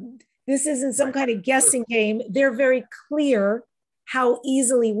isn't some kind of guessing game. They're very clear how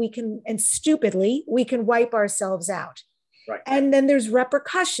easily we can, and stupidly, we can wipe ourselves out. Right. And then there's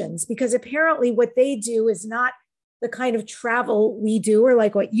repercussions, because apparently what they do is not the kind of travel we do, or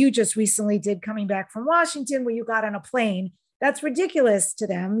like what you just recently did coming back from Washington, where you got on a plane. That's ridiculous to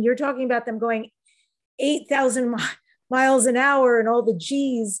them. You're talking about them going 8,000 miles an hour and all the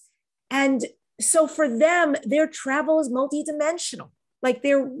G's. And so for them, their travel is multidimensional. Like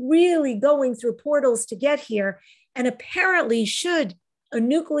they're really going through portals to get here. And apparently, should a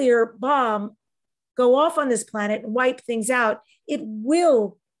nuclear bomb go off on this planet and wipe things out, it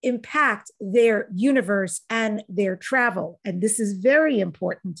will impact their universe and their travel. And this is very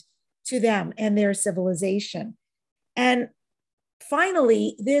important to them and their civilization. And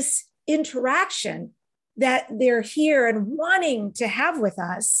finally, this interaction that they're here and wanting to have with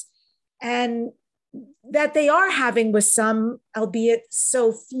us, and that they are having with some, albeit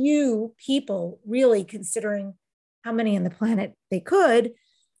so few people, really, considering how many on the planet they could.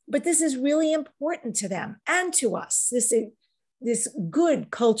 But this is really important to them and to us, this good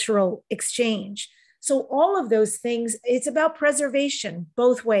cultural exchange. So all of those things, it's about preservation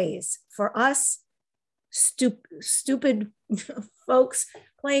both ways. For us, stupid folks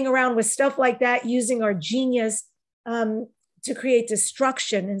playing around with stuff like that, using our genius to create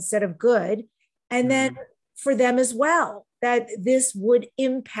destruction instead of good. And then for them as well, that this would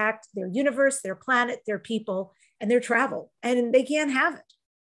impact their universe, their planet, their people, and their travel, and they can't have it.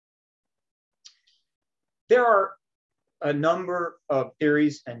 There are a number of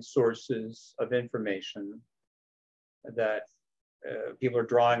theories and sources of information that people are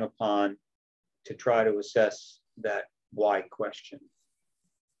drawing upon to try to assess that why question.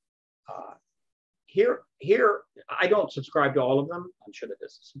 Here, I don't subscribe to all of them. I'm sure that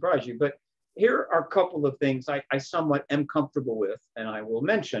doesn't surprise you, but here are a couple of things I somewhat am comfortable with, and I will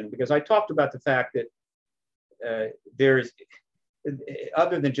mention, because I talked about the fact that there's,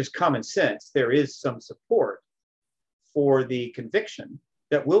 other than just common sense, there is some support for the conviction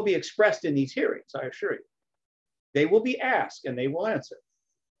that will be expressed in these hearings, I assure you. They will be asked and they will answer.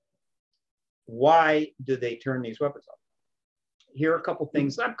 Why do they turn these weapons off? Here are a couple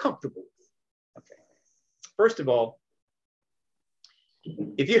things I'm comfortable with. Okay. First of all,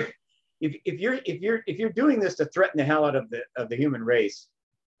 if you're doing this to threaten the hell out of the human race,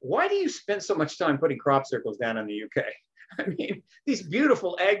 why do you spend so much time putting crop circles down in the UK? I mean, these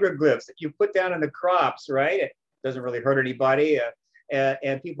beautiful agroglyphs that you put down in the crops, right? It doesn't really hurt anybody.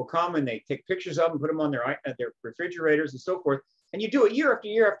 And people come and they take pictures of them, put them on their refrigerators and so forth. And you do it year after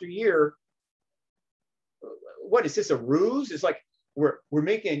year after year. What is this, a ruse? It's like we're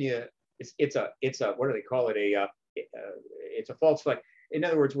making you. It's a what do they call it? It's a false flag. In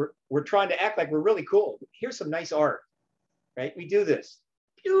other words, we're trying to act like we're really cool. Here's some nice art, right? We do this.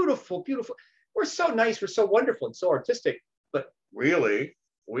 Beautiful, beautiful. We're so nice, we're so wonderful and so artistic, but really,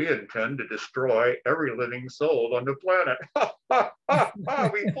 we intend to destroy every living soul on the planet.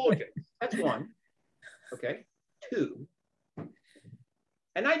 We fooled you. That's one. Okay. Two.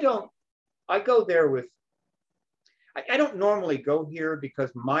 And I go there with, I don't normally go here because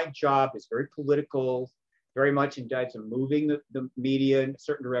my job is very political, very much indebted to moving the media in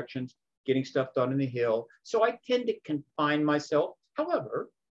certain directions, getting stuff done in the Hill. So I tend to confine myself. However,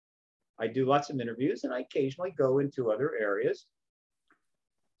 I do lots of interviews and I occasionally go into other areas.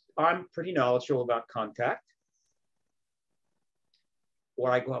 I'm pretty knowledgeable about contact,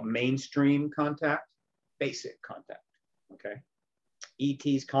 what I call mainstream contact, basic contact, okay?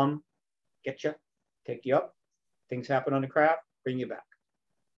 ETs come, get you, take you up, things happen on the craft, bring you back.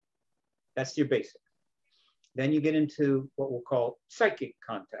 That's your basic. Then you get into what we'll call psychic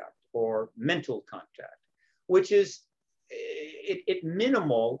contact or mental contact, which is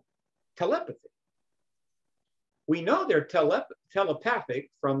minimal telepathy. We know they're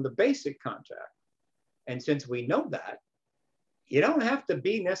telepathic from the basic contact. And since we know that, you don't have to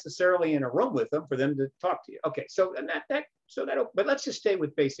be necessarily in a room with them for them to talk to you. Okay, so but let's just stay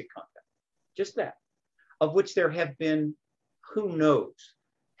with basic contact, just that, of which there have been who knows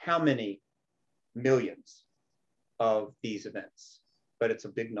how many millions of these events, but it's a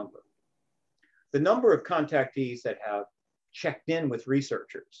big number. The number of contactees that have checked in with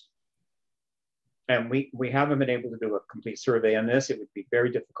researchers, and we haven't been able to do a complete survey on this. It would be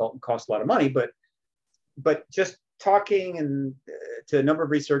very difficult and cost a lot of money, but just talking and to a number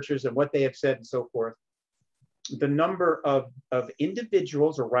of researchers and what they have said and so forth, the number of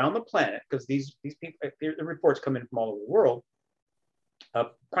individuals around the planet, because these people, the reports come in from all over the world,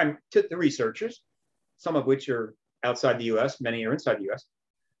 to the researchers, some of which are outside the US, many are inside the US,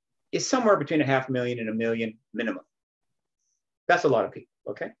 is somewhere between 500,000 and 1 million minimum. That's a lot of people,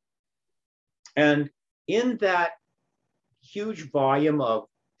 okay? And in that huge volume of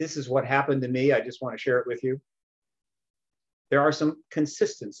this is what happened to me, I just want to share it with you, there are some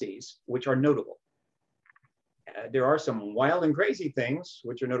consistencies which are notable. There are some wild and crazy things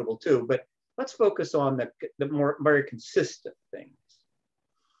which are notable too, but let's focus on the more very consistent things.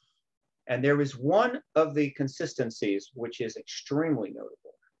 And there is one of the consistencies which is extremely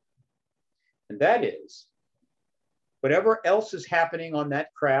notable. And that is, whatever else is happening on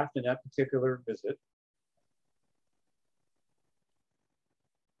that craft in that particular visit,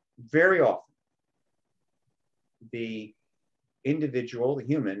 very often the individual, the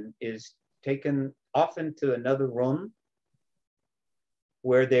human, is taken often to another room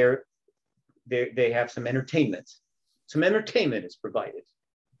where they have some entertainment. Some entertainment is provided.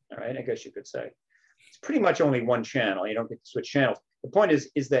 All right, I guess you could say. It's pretty much only one channel. You don't get to switch channels. The point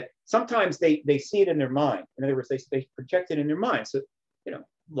is that sometimes they see it in their mind. In other words, they project it in their mind. So, you know,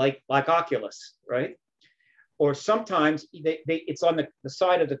 like Oculus, right? Or sometimes it's on the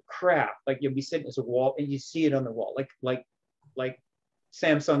side of the craft, like you'll be sitting as a wall and you see it on the wall, like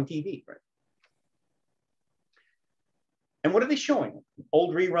Samsung TV, right? And what are they showing?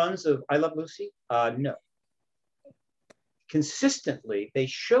 Old reruns of I Love Lucy? No. Consistently, they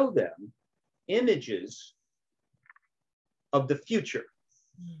show them images of the future.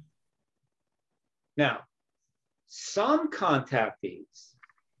 Now, some contactees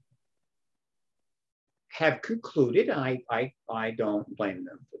have concluded, I don't blame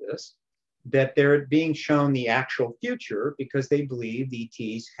them for this, that they're being shown the actual future because they believe the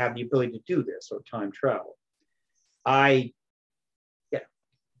ETs have the ability to do this or time travel. I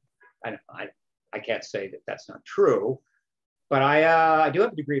can't say that that's not true, but I do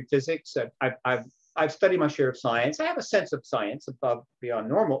have a degree in physics. I've studied my share of science. I have a sense of science above beyond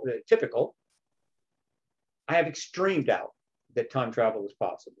normal, typical. I have extreme doubt that time travel is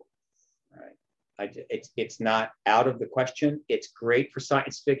possible. All right, it's not out of the question. It's great for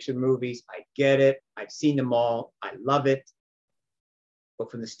science fiction movies. I get it. I've seen them all. I love it. But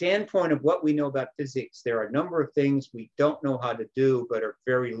from the standpoint of what we know about physics, there are a number of things we don't know how to do, but are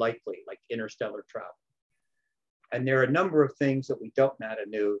very likely, like interstellar travel. And there are a number of things that we don't know how to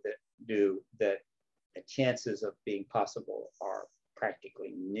do that the chances of being possible are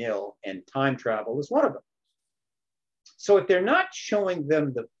practically nil, and time travel is one of them. So if they're not showing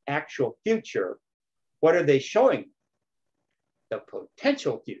them the actual future, what are they showing? The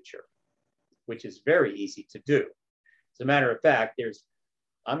potential future, which is very easy to do. As a matter of fact,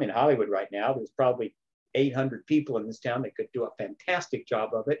 I'm in Hollywood right now. There's probably 800 people in this town that could do a fantastic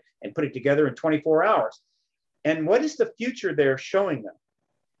job of it and put it together in 24 hours. And what is the future they're showing them?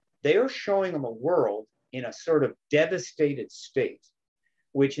 They are showing them a world in a sort of devastated state,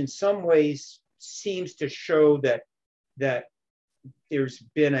 which in some ways seems to show that there's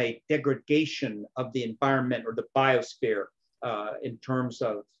been a degradation of the environment or the biosphere in terms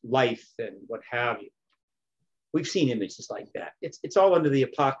of life and what have you. We've seen images like that. It's all under the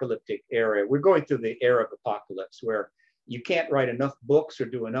apocalyptic era. We're going through the era of apocalypse where you can't write enough books or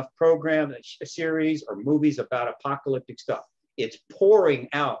do enough programs, a series or movies about apocalyptic stuff. It's pouring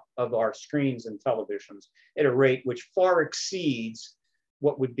out of our screens and televisions at a rate which far exceeds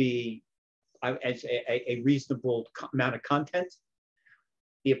what would be a reasonable amount of content.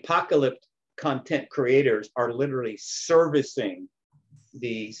 The apocalyptic content creators are literally servicing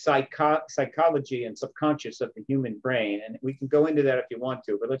psychology and subconscious of the human brain. And we can go into that if you want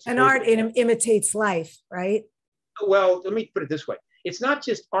to, but let's. And art imitates life, right? Well, let me put it this way. It's not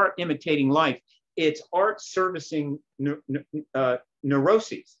just art imitating life. It's art servicing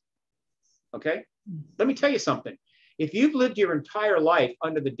neuroses. Okay? Let me tell you something. If you've lived your entire life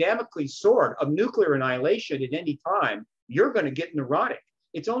under the Damocles sword of nuclear annihilation at any time, you're going to get neurotic.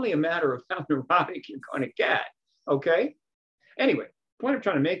 It's only a matter of how neurotic you're going to get. Okay? Anyway, the point I'm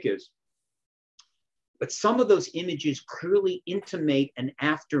trying to make is, but some of those images clearly intimate an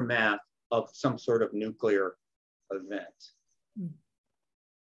aftermath of some sort of nuclear event.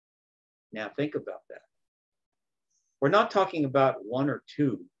 Now think about that. We're not talking about one or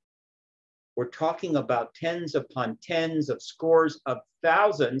two. We're talking about tens upon tens of scores of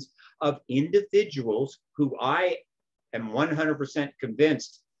thousands of individuals who I am 100%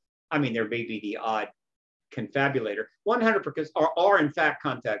 convinced, I mean, there may be the odd confabulator, 100% are in fact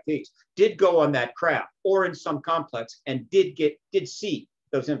contactees, did go on that craft or in some complex and did see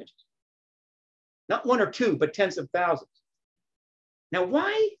those images. Not one or two, but tens of thousands. Now,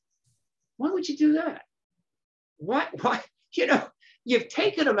 why would you do that? Why, you know, you've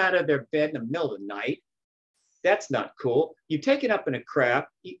taken them out of their bed in the middle of the night. That's not cool. You've taken up in a craft.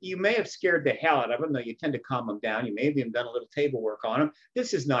 You may have scared the hell out of them, though you tend to calm them down. You may have even done a little table work on them.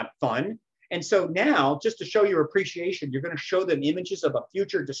 This is not fun. And so now, just to show your appreciation, you're going to show them images of a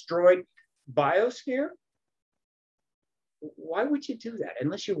future destroyed biosphere? Why would you do that?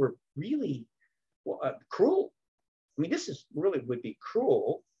 Unless you were really cruel. I mean, this is really would be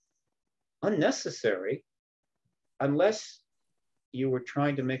cruel, unnecessary, unless you were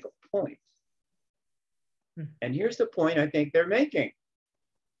trying to make a point. And here's the point I think they're making.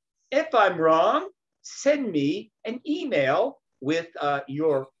 If I'm wrong, send me an email with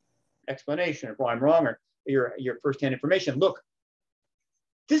your explanation of why I'm wrong or your firsthand information. Look,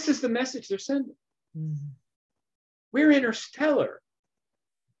 this is the message they're sending. We're interstellar.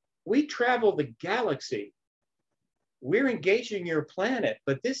 We travel the galaxy. We're engaging your planet,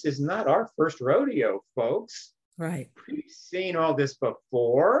 but this is not our first rodeo, folks. Right. We've seen all this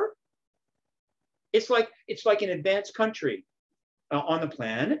before. It's like an advanced country on the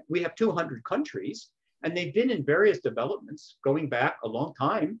planet. We have 200 countries, and they've been in various developments going back a long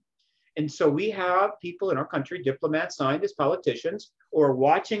time. And so we have people in our country, diplomats, scientists, politicians, who are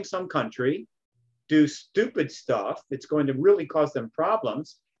watching some country do stupid stuff that's going to really cause them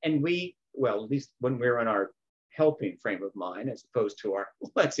problems. And we, well, at least when we're in our helping frame of mind, as opposed to our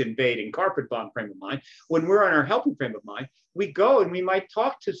let's invade and carpet bomb frame of mind, when we're on our helping frame of mind, we go and we might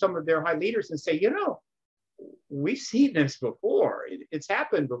talk to some of their high leaders and say, you know, we've seen this before. It's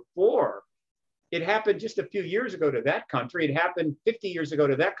happened before. It happened just a few years ago to that country. It happened 50 years ago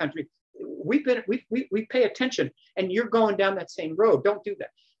to that country. We pay attention, and you're going down that same road. Don't do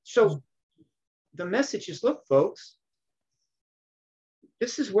that. So the message is, look, folks,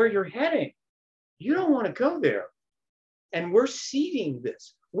 this is where you're heading. You don't want to go there. And we're seeding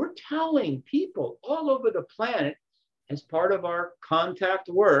this. We're telling people all over the planet, as part of our contact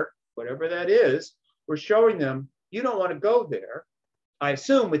work, whatever that is, we're showing them, you don't want to go there. I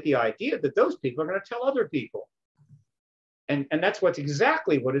assume with the idea that those people are going to tell other people. And that's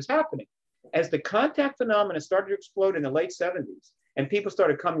exactly what is happening. As the contact phenomena started to explode in the late 70s, and people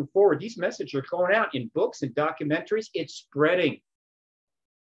started coming forward, these messages are going out in books and documentaries. It's spreading.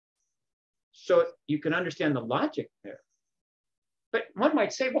 So you can understand the logic there. But one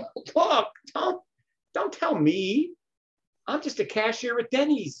might say, well, look, don't tell me. I'm just a cashier at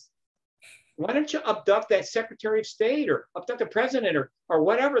Denny's. Why don't you abduct that Secretary of State or abduct the president or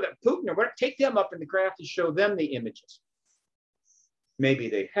whatever, that Putin or whatever, take them up in the craft and show them the images. Maybe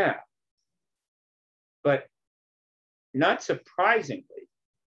they have. But not surprisingly,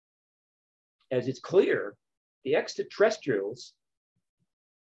 as it's clear, the extraterrestrials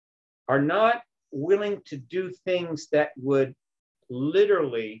are not willing to do things that would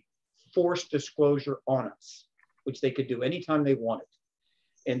literally force disclosure on us, which they could do anytime they wanted.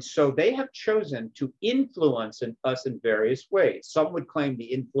 And so they have chosen to influence us in various ways. Some would claim the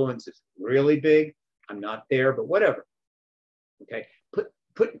influence is really big. I'm not there, but whatever. Okay,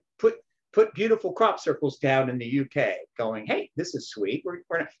 put beautiful crop circles down in the UK, going, hey, this is sweet.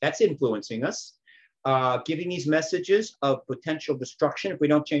 That's influencing us. Giving these messages of potential destruction if we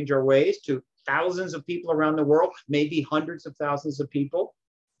don't change our ways to thousands of people around the world, maybe hundreds of thousands of people,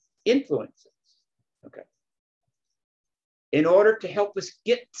 influences. Okay. In order to help us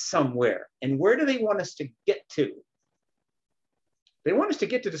get somewhere. And where do they want us to get to? They want us to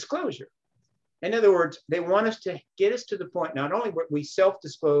get to disclosure. In other words, they want us to get us to the point, not only where we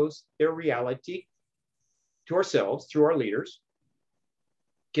self-disclose their reality to ourselves through our leaders,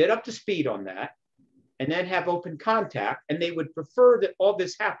 get up to speed on that, and then have open contact. And they would prefer that all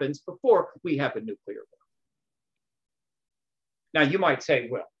this happens before we have a nuclear war. Now, you might say,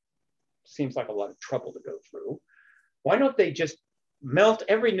 well, seems like a lot of trouble to go through. Why don't they just melt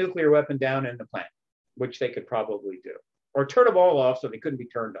every nuclear weapon down in the planet, which they could probably do, or turn them all off so they couldn't be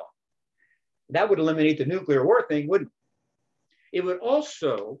turned on? That would eliminate the nuclear war thing, wouldn't it? It would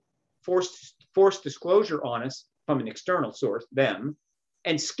also force disclosure on us from an external source, them,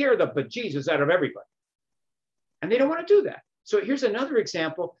 and scare the bejesus out of everybody. And they don't want to do that. So here's another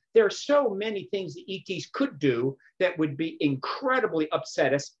example. There are so many things the ETs could do that would be incredibly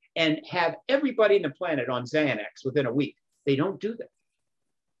upset us and have everybody in the planet on Xanax within a week. They don't do that.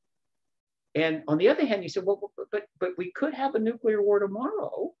 And on the other hand, you said, well, but we could have a nuclear war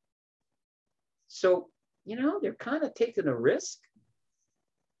tomorrow. So, you know, they're kind of taking a risk.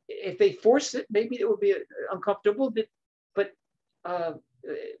 If they force it, maybe it would be uncomfortable, but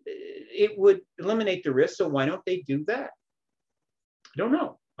it would eliminate the risk. So why don't they do that? I don't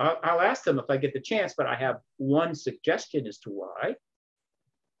know. I'll ask them if I get the chance, but I have one suggestion as to why.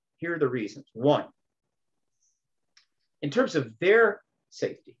 Here are the reasons. One, in terms of their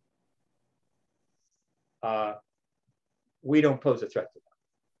safety, we don't pose a threat to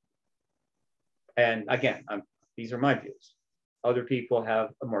them. And again, these are my views. Other people have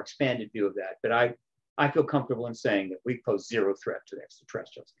a more expanded view of that, but I feel comfortable in saying that we pose zero threat to the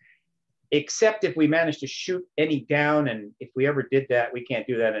extraterrestrials, except if we manage to shoot any down. And if we ever did that, we can't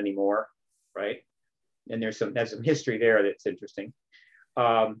do that anymore, right? And there's some history there that's interesting.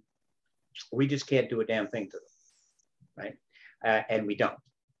 We just can't do a damn thing to them, right? And we don't.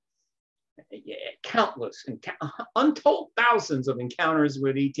 Countless, untold thousands of encounters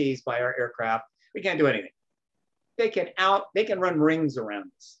with ETs by our aircraft. We can't do anything. They can run rings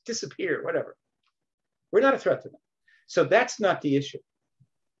around us, disappear, whatever. We're not a threat to them. So that's not the issue.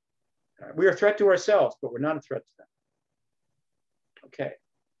 We're a threat to ourselves, but we're not a threat to them. Okay.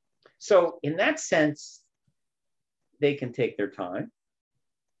 So in that sense, they can take their time.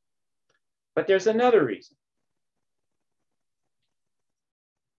 But there's another reason.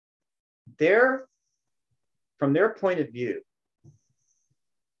 From their point of view,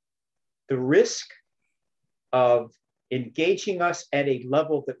 the risk of engaging us at a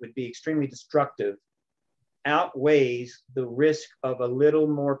level that would be extremely destructive outweighs the risk of a little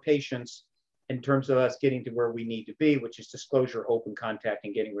more patience in terms of us getting to where we need to be, which is disclosure, open contact,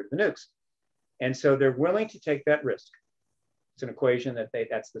 and getting rid of the nukes. And so they're willing to take that risk. It's an equation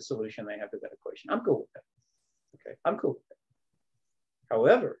that's the solution they have to that equation. I'm cool with that. Okay, I'm cool with that.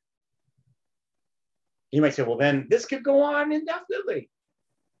 However, you might say, well, then this could go on indefinitely.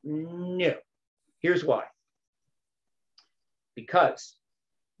 No. Here's why. Because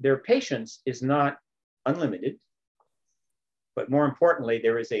their patience is not unlimited, but more importantly,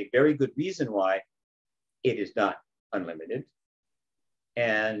 there is a very good reason why it is not unlimited.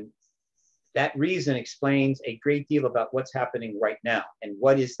 And that reason explains a great deal about what's happening right now. And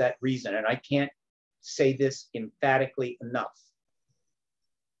what is that reason? And I can't say this emphatically enough.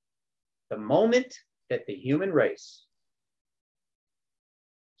 The moment that the human race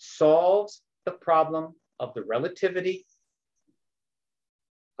solves the problem of the relativity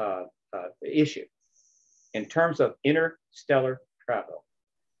issue in terms of interstellar travel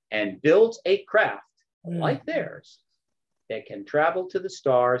and builds a craft like theirs that can travel to the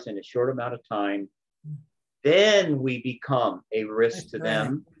stars in a short amount of time, then we become a risk to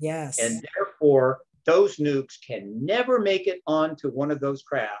them. Yes. And therefore, those nukes can never make it onto one of those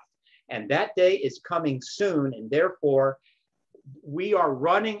craft. And that day is coming soon. And therefore, we are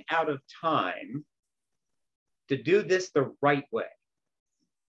running out of time to do this the right way,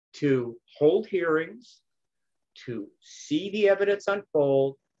 to hold hearings, to see the evidence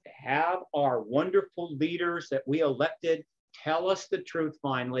unfold, to have our wonderful leaders that we elected tell us the truth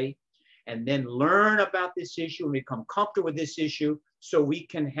finally, and then learn about this issue and become comfortable with this issue so we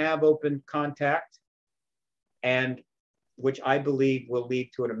can have open contact, and which I believe will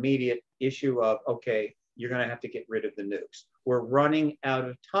lead to an immediate issue of, okay, you're going to have to get rid of the nukes. We're running out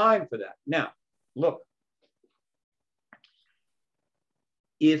of time for that. Now, look,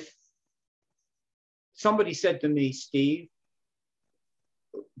 if somebody said to me, Steve,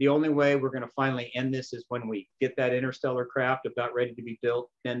 the only way we're going to finally end this is when we get that interstellar craft about ready to be built,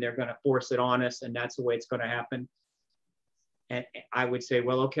 then they're going to force it on us, and that's the way it's going to happen. And I would say,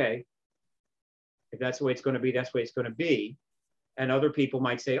 well, okay, if that's the way it's going to be, that's the way it's going to be. And other people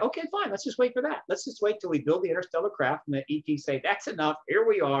might say, okay, fine, let's just wait for that. Let's just wait till we build the interstellar craft and the ET say, that's enough, here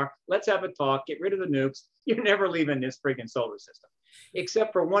we are, let's have a talk, get rid of the nukes. You're never leaving this friggin' solar system,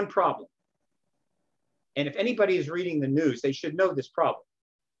 except for one problem. And if anybody is reading the news, they should know this problem.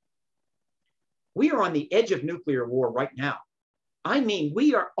 We are on the edge of nuclear war right now. I mean,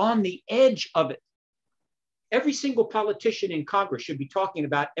 we are on the edge of it. Every single politician in Congress should be talking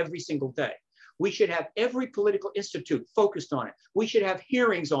about every single day. We should have every political institute focused on it. We should have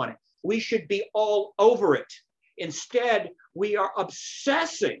hearings on it. We should be all over it. Instead, we are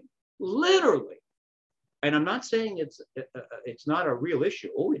obsessing, literally. And I'm not saying it's not a real issue.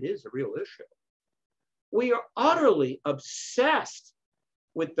 Oh, it is a real issue. We are utterly obsessed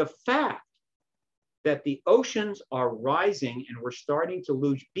with the fact that the oceans are rising and we're starting to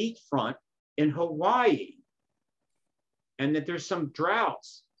lose beachfront in Hawaii, and that there's some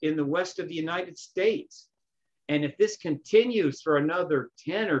droughts in the west of the United States. And if this continues for another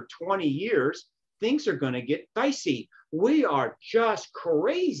 10 or 20 years, things are going to get dicey. We are just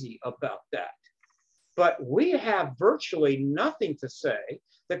crazy about that. But we have virtually nothing to say.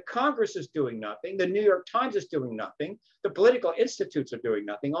 The Congress is doing nothing. The New York Times is doing nothing. The political institutes are doing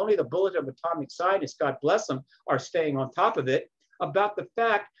nothing. Only the Bulletin of Atomic Scientists, God bless them, are staying on top of it about the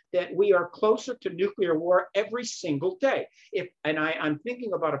fact that we are closer to nuclear war every single day. I'm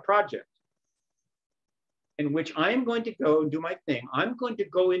thinking about a project in which I am going to go and do my thing. I'm going to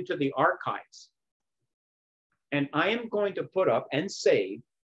go into the archives and I am going to put up and save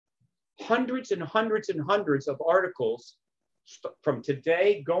hundreds and hundreds and hundreds of articles from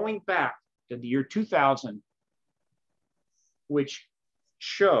today going back to the year 2000, which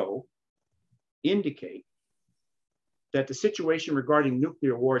indicate that the situation regarding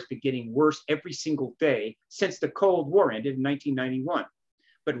nuclear war has been getting worse every single day since the Cold War ended in 1991,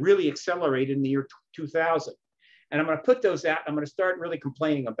 but really accelerated in the year 2000. And I'm going to put those out. I'm going to start really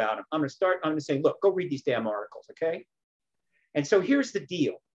complaining about them. I'm going to say, look, go read these damn articles, okay? And so here's the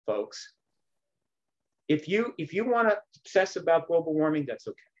deal, folks. If you want to obsess about global warming, that's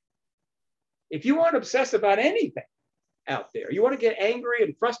okay. If you want to obsess about anything out there, you want to get angry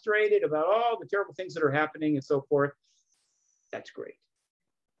and frustrated about all the terrible things that are happening and so forth, that's great.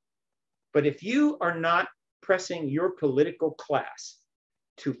 But if you are not pressing your political class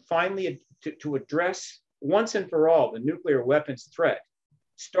to finally to address once and for all the nuclear weapons threat,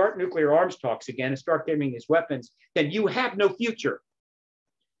 start nuclear arms talks again and start giving these weapons, then you have no future.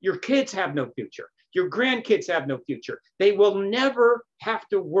 Your kids have no future. Your grandkids have no future. They will never have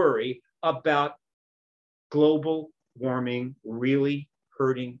to worry about global warming really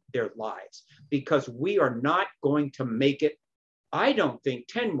hurting their lives, because we are not going to make it. I don't think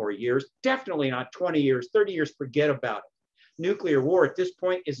 10 more years, definitely not 20 years, 30 years, forget about it. Nuclear war at this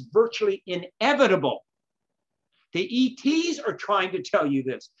point is virtually inevitable. The ETs are trying to tell you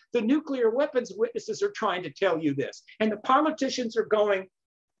this. The nuclear weapons witnesses are trying to tell you this. And the politicians are going,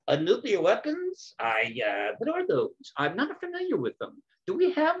 nuclear weapons? What are those? I'm not familiar with them. Do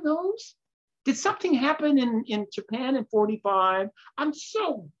we have those? Did something happen in Japan in 45? I'm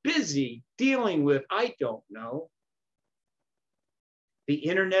so busy dealing with, I don't know. The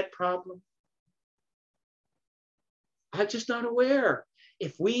internet problem? I'm just not aware.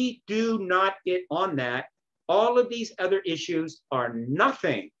 If we do not get on that, all of these other issues are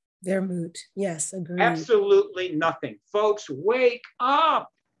nothing. They're moot. Yes, agreed. Absolutely nothing. Folks, wake up.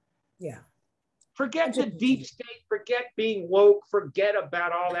 Yeah. Forget the deep state, forget being woke, forget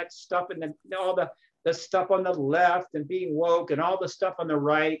about all that stuff and all the stuff on the left and being woke and all the stuff on the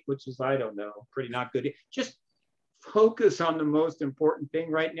right, which is, I don't know, pretty not good. Just focus on the most important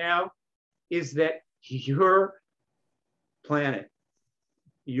thing right now, is that your planet,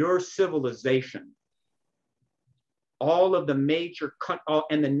 your civilization, all of the major,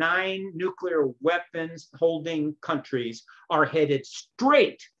 and the 9 nuclear weapons holding countries are headed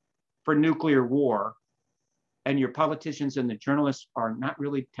straight for nuclear war. And your politicians and the journalists are not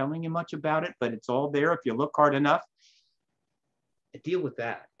really telling you much about it, but it's all there if you look hard enough. Deal with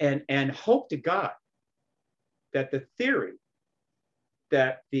that and hope to God that the theory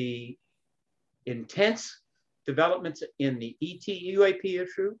that the intense developments in the ET UAP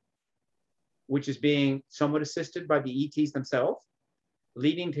issue, which is being somewhat assisted by the ETs themselves,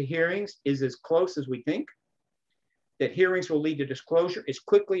 leading to hearings, is as close as we think. That hearings will lead to disclosure as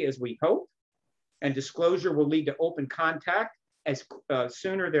quickly as we hope, and disclosure will lead to open contact as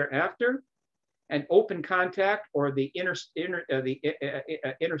sooner thereafter. And open contact, or the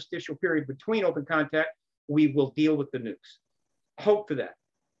interstitial period between open contact, we will deal with the nukes. Hope for that,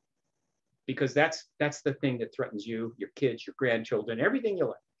 because that's the thing that threatens you, your kids, your grandchildren, everything you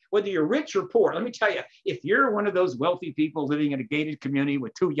like. Whether you're rich or poor, let me tell you, if you're one of those wealthy people living in a gated community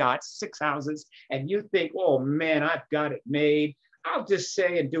with 2 yachts, 6 houses, and you think, oh man, I've got it made, I'll just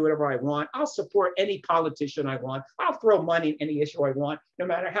say and do whatever I want. I'll support any politician I want. I'll throw money in any issue I want, no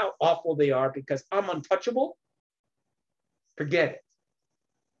matter how awful they are, because I'm untouchable. Forget it.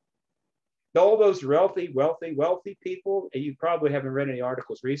 all those wealthy people, and you probably haven't read any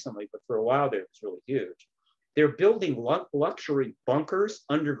articles recently, but for a while there, it was really huge. They're building luxury bunkers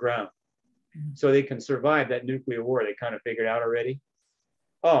underground so they can survive that nuclear war. They kind of figured out already.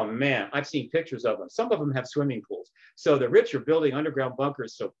 Oh man, I've seen pictures of them. Some of them have swimming pools. So the rich are building underground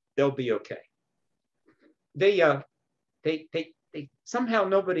bunkers so they'll be okay. They somehow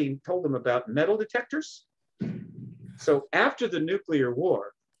nobody told them about metal detectors. So after the nuclear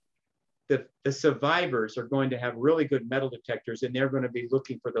war, the survivors are going to have really good metal detectors, and they're going to be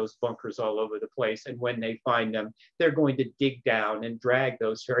looking for those bunkers all over the place. And when they find them, they're going to dig down and drag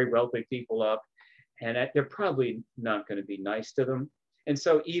those very wealthy people up. And they're probably not going to be nice to them. And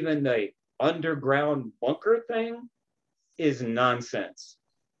so even the underground bunker thing is nonsense.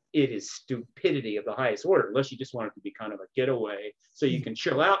 It is stupidity of the highest order, unless you just want it to be kind of a getaway so you can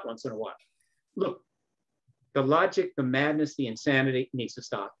chill out once in a while. Look, the logic, the madness, the insanity needs to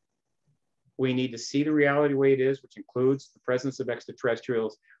stop. We need to see the reality the way it is, which includes the presence of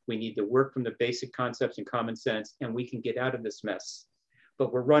extraterrestrials. We need to work from the basic concepts and common sense, and we can get out of this mess.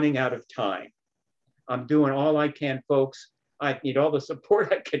 But we're running out of time. I'm doing all I can, folks. I need all the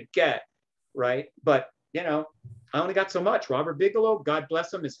support I could get, right? But, you know, I only got so much. Robert Bigelow, God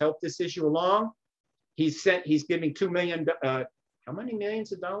bless him, has helped this issue along. He's giving $2 million, how many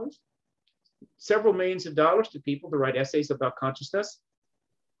millions of dollars? Several millions of dollars to people to write essays about consciousness.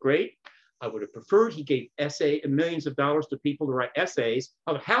 Great. I would have preferred he gave millions of dollars to people to write essays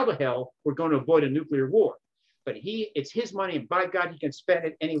of how the hell we're going to avoid a nuclear war. But it's his money, and by God, he can spend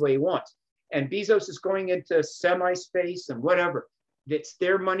it any way he wants. And Bezos is going into semi-space and whatever. It's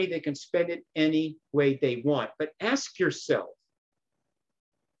their money. They can spend it any way they want. But ask yourself,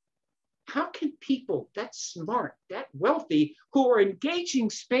 how can people that smart, that wealthy, who are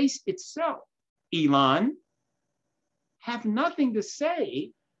engaging space itself, Elon, have nothing to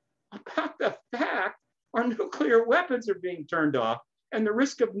say about the fact our nuclear weapons are being turned off and the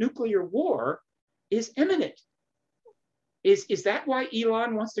risk of nuclear war is imminent? Is that why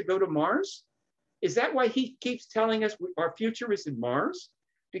Elon wants to go to Mars? Is that why he keeps telling us our future is in Mars?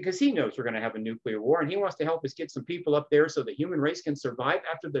 Because he knows we're going to have a nuclear war, and he wants to help us get some people up there so the human race can survive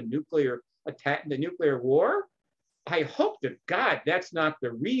after the nuclear attack, the nuclear war. I hope to God that's not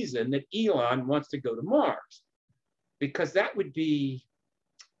the reason that Elon wants to go to Mars, because that would be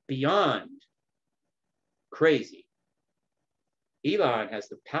beyond crazy. Elon has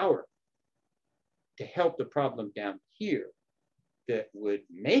the power to help the problem down here that would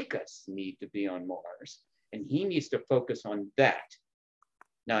make us need to be on Mars. And he needs to focus on that.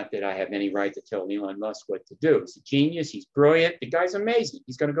 Not that I have any right to tell Elon Musk what to do. He's a genius, he's brilliant, the guy's amazing.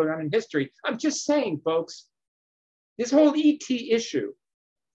 He's gonna go down in history. I'm just saying, folks, this whole ET issue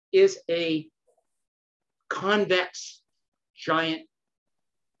is a convex, giant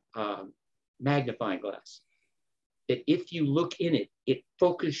magnifying glass. That if you look in it, it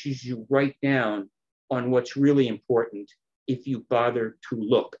focuses you right down on what's really important if you bother to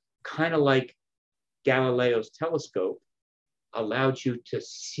look. Kind of like Galileo's telescope allowed you to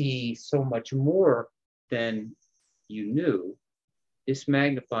see so much more than you knew. This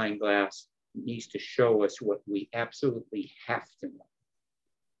magnifying glass needs to show us what we absolutely have to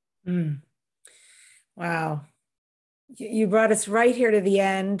know. Mm. Wow. You brought us right here to the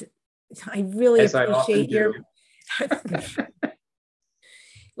end. I really appreciate your...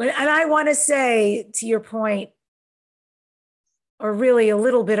 And I want to say, to your point, or really a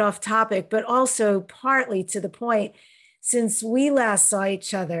little bit off topic, but also partly to the point, since we last saw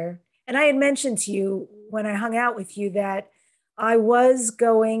each other, and I had mentioned to you when I hung out with you that I was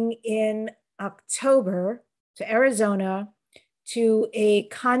going in October to Arizona to a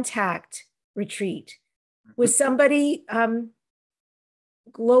contact retreat with somebody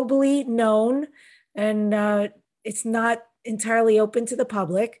globally known, and it's not entirely open to the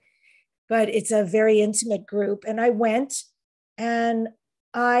public, but it's a very intimate group. And I went and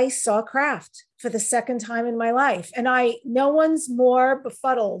I saw craft for the second time in my life. And no one's more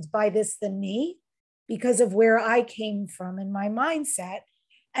befuddled by this than me because of where I came from in my mindset.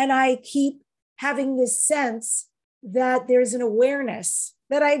 And I keep having this sense that there's an awareness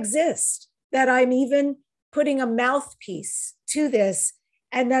that I exist, that I'm even putting a mouthpiece to this,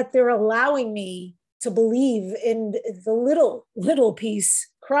 and that they're allowing me to believe in the little piece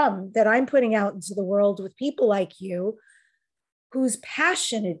crumb that I'm putting out into the world with people like you, whose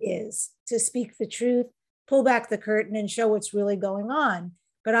passion it is to speak the truth, pull back the curtain, and show what's really going on.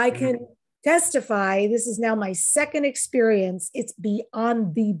 But I can testify, this is now my second experience, it's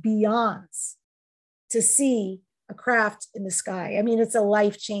beyond the beyonds to see a craft in the sky. I mean, it's a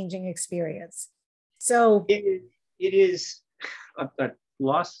life-changing experience. So it is, I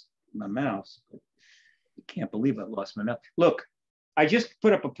lost my mouse. I can't believe I lost my mouse. Look, I just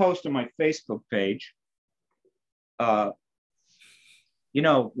put up a post on my Facebook page. You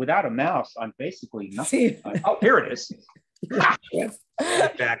know, without a mouse, I'm basically nothing. Oh, here it is. Yes.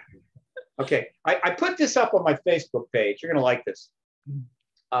 Back. Okay, I put this up on my Facebook page. You're gonna like this.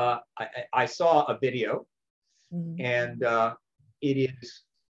 I saw a video, and it is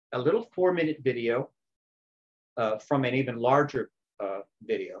a little 4-minute video from an even larger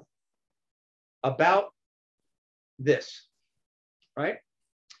video about this, right?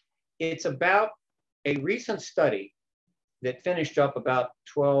 It's about a recent study that finished up about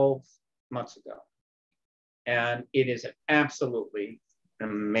 12 months ago. And it is an absolutely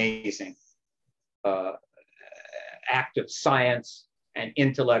amazing act of science and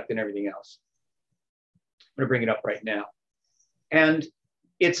intellect and everything else. I'm gonna bring it up right now. And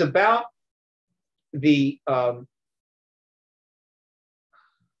it's about the,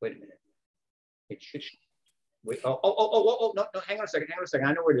 wait a minute. It should, wait, no, hang on a second.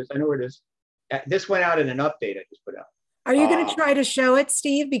 I know where it is. This went out in an update I just put out. Are you going to try to show it,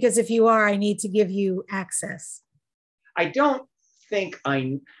 Steve? Because if you are, I need to give you access. I don't think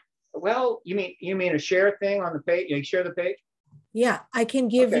well, you mean a share thing on the page? You share the page? Yeah, I can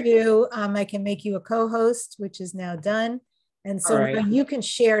give you, I can make you a co-host, which is now done. And so now you can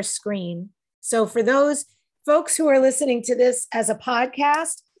share screen. So for those folks who are listening to this as a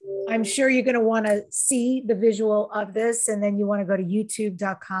podcast, I'm sure you're going to want to see the visual of this. And then you want to go to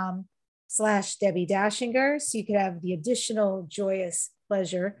youtube.com/Debbi Dachinger. So you could have the additional joyous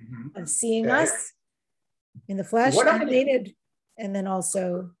pleasure of seeing us in the flesh animated, and then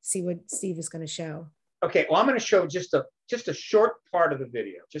also see what Steve is going to show. Okay, well, I'm going to show just a short part of the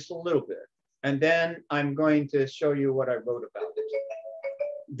video, just a little bit. And then I'm going to show you what I wrote about it.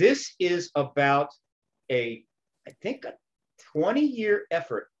 This is about I think a 20-year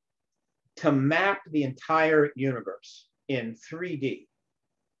effort to map the entire universe in 3D.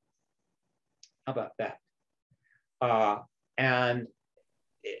 How about that? And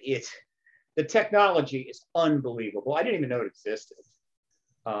the technology is unbelievable. I didn't even know it existed.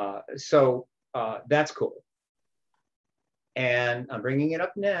 So that's cool. And I'm bringing it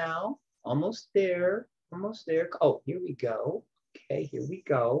up now. Almost there. Oh, here we go. Okay, here we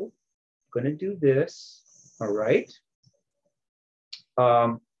go. I'm gonna do this. All right.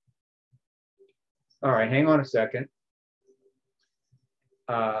 All right, hang on a second.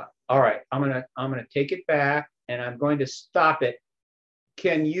 All right, I'm gonna take it back and I'm going to stop it.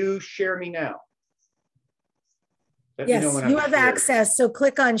 Can you share me now? Yes, you have access. So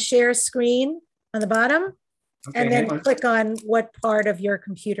click on share screen on the bottom, and then click on what part of your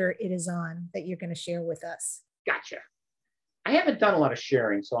computer it is on that you're going to share with us. Gotcha. I haven't done a lot of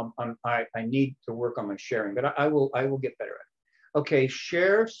sharing, so I need to work on my sharing, but I will get better at it. Okay,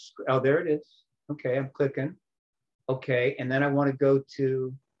 share. Oh, there it is. Okay, I'm clicking. Okay, and then I want to go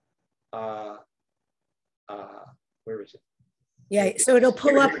to where is it? Yeah, so it'll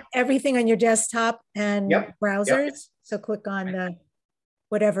pull up everything on your desktop and browsers. Yep. So click on the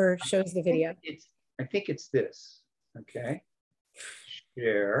whatever shows the video. I think it's this. Okay.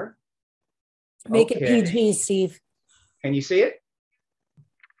 Share. Make it PG, Steve. Can you see it?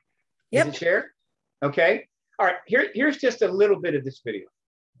 Yep. Is it shared? Okay. All right. Here's just a little bit of this video.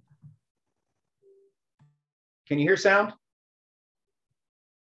 Can you hear sound?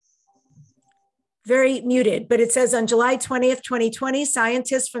 Very muted, but it says on July 20th, 2020,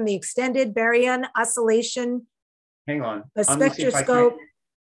 scientists from the Extended Baryon Oscillation Spectroscope.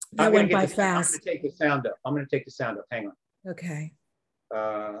 That went by fast. I'm going to take the sound up. Hang on. Okay.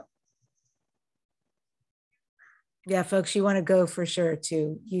 Yeah, folks, you want to go for sure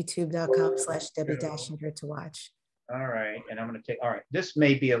to youtube.com/Debbi Dachinger to watch. All right. And I'm going to take, all right. This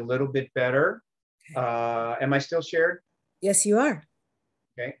may be a little bit better. Okay. Am I still shared? Yes, you are.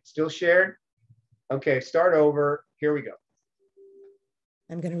 Okay. Still shared. Okay. Start over. Here we go.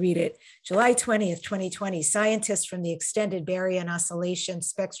 I'm going to read it. July 20th, 2020, scientists from the Extended Baryon Oscillation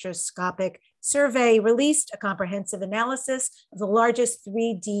Spectroscopic Survey released a comprehensive analysis of the largest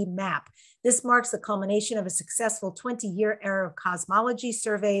 3D map. This marks the culmination of a successful 20-year era of cosmology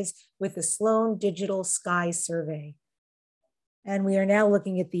surveys with the Sloan Digital Sky Survey. And we are now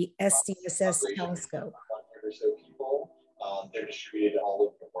looking at the SDSS telescope. They're distributed all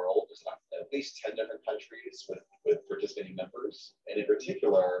over the world. There's at least 10 different countries with participating members. And in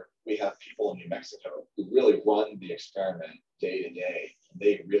particular, we have people in New Mexico who really run the experiment day to day. And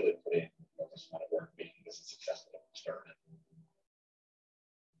they really put in this amount of work making this a successful experiment.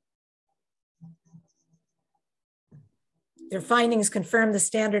 Their findings confirm the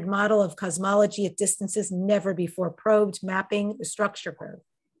standard model of cosmology at distances never before probed, mapping the structure curve.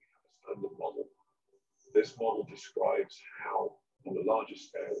 this model describes how, on the largest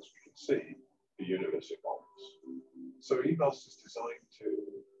scales we can see, the universe evolves. So EBOS is designed to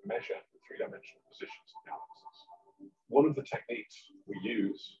measure the three-dimensional positions of galaxies. One of the techniques we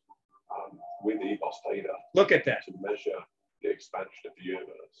use with the EBOS data Look at that. to measure the expansion of the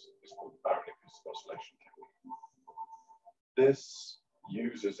universe is called the baryon acoustic oscillation technique. This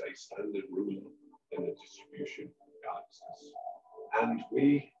uses a standard ruler in the distribution of galaxies. And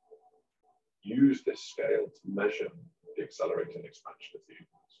we use this scale to measure the accelerated expansion of the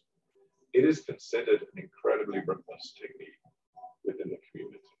universe. It is considered an incredibly robust technique within the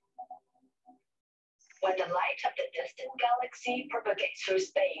community. When the light of the distant galaxy propagates through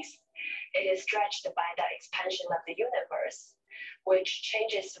space, it is stretched by the expansion of the universe, which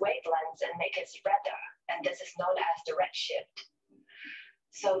changes wavelengths and makes it redder, and this is known as the redshift.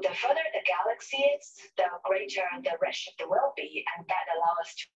 So the further the galaxy is, the greater the redshift will be, and that allows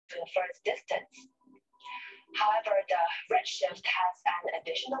us to infer its distance. However, the redshift has an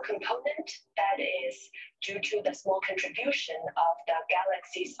additional component that is due to the small contribution of the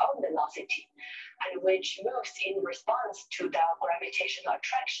galaxy's own velocity, and which moves in response to the gravitational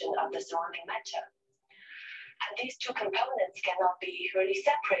attraction of the surrounding matter. And these two components cannot be really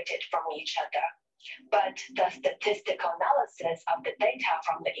separated from each other, but the statistical analysis of the data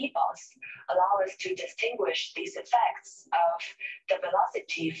from the EBOS allow us to distinguish these effects of the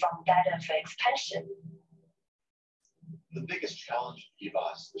velocity from that of expansion. The biggest challenge of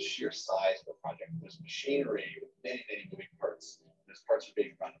EBOS, the sheer size of the project, was machinery with many, many moving parts. Those parts are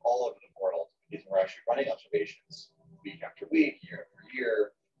being run all over the world because we're actually running observations week after week, year after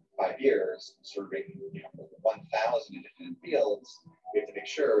year, 5 years, serving over 1,000 different fields. We have to make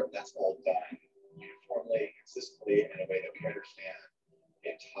sure that's all done uniformly, consistently, in a way that we understand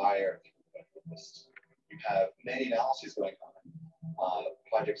the entire system. We have many analyses going on,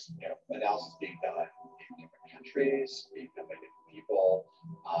 projects, analysis being done in different countries, being done by different people,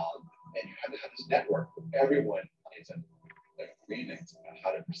 and you have to have this network where everyone is in agreement on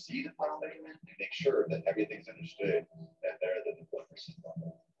how to proceed in final measurement and make sure that everything's understood at the 1%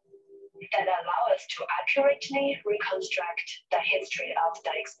 level. That allow us to accurately reconstruct the history of the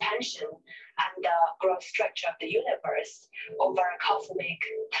expansion and the growth structure of the universe over a cosmic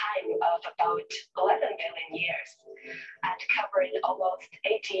time of about 11 billion years, and covering almost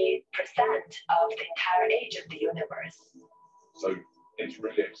 80% of the entire age of the universe. So it's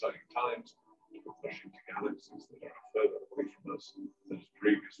really exciting times. We're pushing to galaxies that are further away from us than has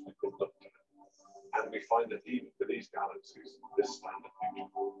previously been looked at. And we find that even for these galaxies, this standard picture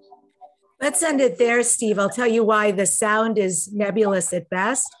holds. Let's end it there, Steve. I'll tell you why the sound is nebulous at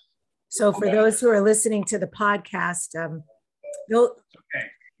best. So for those who are listening to the podcast, they'll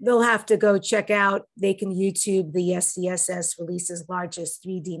have to go check out, they can YouTube the SDSS releases largest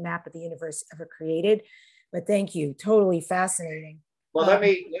 3D map of the universe ever created. But thank you, totally fascinating. Well, let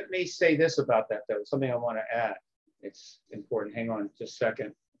me say this about that though, something I want to add. It's important, hang on just a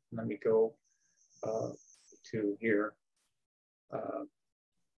second. Let me go to here.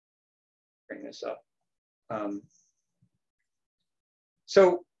 Bring this up.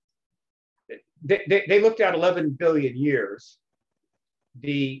 So they looked at 11 billion years,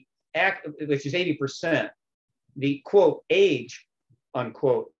 which is 80%. The quote age,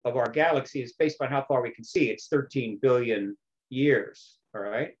 unquote, of our galaxy is based on how far we can see. It's 13 billion years, all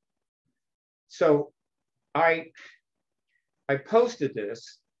right? So I posted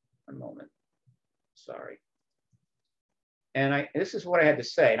this, a moment, sorry. And this is what I had to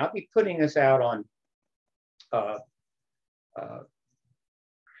say, and I'll be putting this out on, let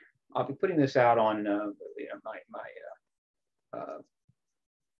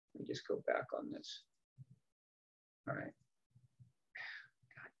me just go back on this. All right.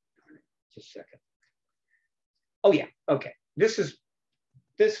 God darn it, just a second. Oh yeah, okay. This is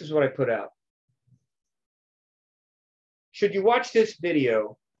what I put out. Should you watch this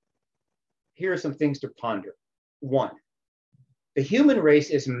video, here are some things to ponder. 1, the human race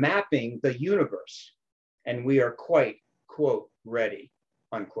is mapping the universe, and we are quite, quote, ready,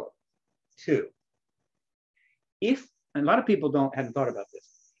 unquote. 2, and a lot of people hadn't thought about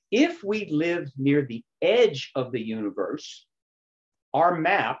this. If we lived near the edge of the universe, our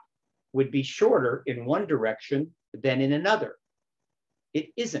map would be shorter in one direction than in another. It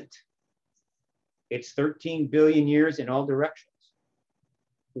isn't. It's 13 billion years in all directions.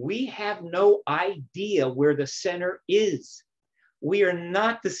 We have no idea where the center is. We are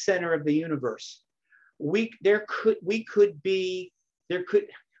not the center of the universe. We could be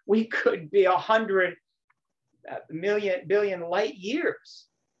 100 billion light years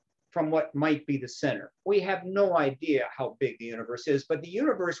from what might be the center. We have no idea how big the universe is, but the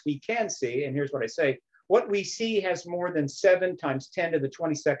universe we can see, and here's what I say, what we see has more than 7 times 10 to the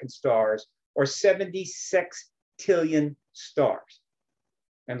 22nd stars, or 76 trillion stars.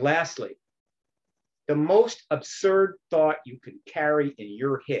 And lastly, the most absurd thought you can carry in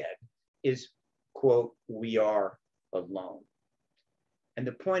your head is, quote, we are alone. And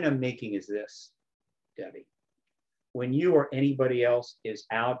the point I'm making is this, Debbie. When you or anybody else is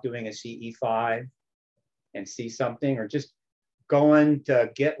out doing a CE5 and see something, or just going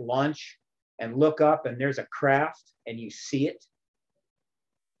to get lunch and look up and there's a craft and you see it,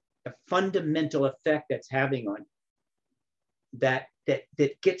 the fundamental effect that's having on you, that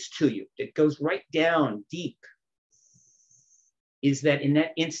gets to you, that goes right down deep, is that in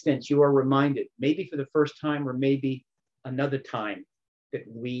that instant you are reminded, maybe for the first time or maybe another time, that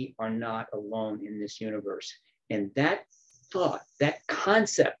we are not alone in this universe. And that thought, that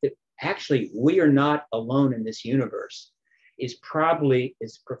concept that actually we are not alone in this universe, is probably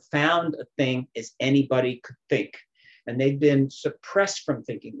as profound a thing as anybody could think. And they've been suppressed from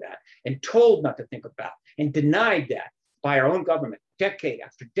thinking that, and told not to think about, and denied that by our own government, decade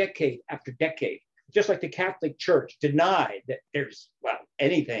after decade after decade. Just like the Catholic Church denied that there's, well,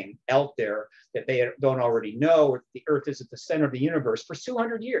 anything out there that they don't already know, or the earth is at the center of the universe for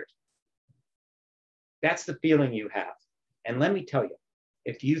 200 years. That's the feeling you have. And let me tell you,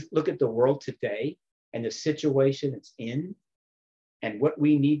 if you look at the world today and the situation it's in and what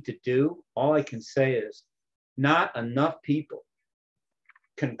we need to do, all I can say is not enough people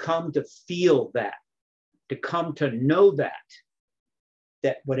can come to feel that, to come to know that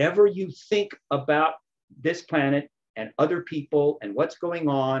whatever you think about this planet and other people and what's going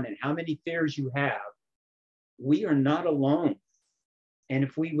on and how many fears you have, we are not alone. And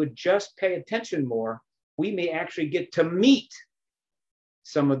if we would just pay attention more, we may actually get to meet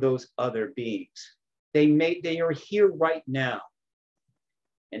some of those other beings. They are here right now.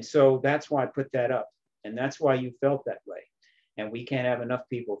 And so that's why I put that up. And that's why you felt that way. And we can't have enough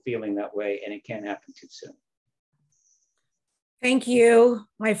people feeling that way, and it can't happen too soon. Thank you,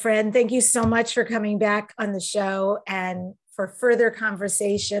 my friend. Thank you so much for coming back on the show and for further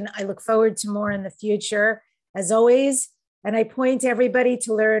conversation. I look forward to more in the future, as always. And I point everybody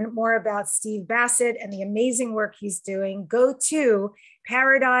to learn more about Steve Bassett and the amazing work he's doing. Go to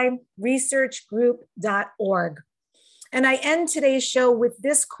paradigmresearchgroup.org. And I end today's show with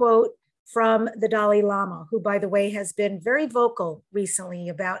this quote from the Dalai Lama, who, by the way, has been very vocal recently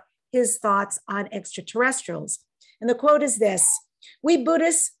about his thoughts on extraterrestrials. And the quote is this: "We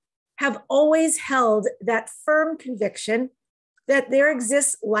Buddhists have always held that firm conviction that there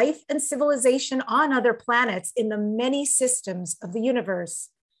exists life and civilization on other planets in the many systems of the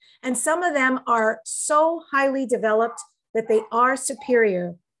universe. And some of them are so highly developed that they are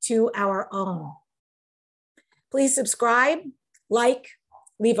superior to our own." Please subscribe, like,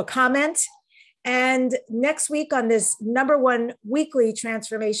 leave a comment. And next week on this #1 weekly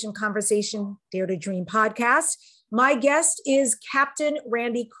transformation conversation, Dare to Dream podcast, my guest is Captain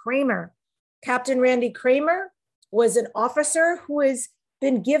Randy Kramer. Captain Randy Kramer was an officer who has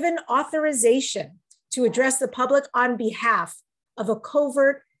been given authorization to address the public on behalf of a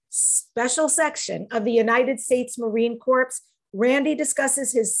covert special section of the United States Marine Corps. Randy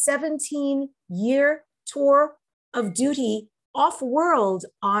discusses his 17-year tour of duty off-world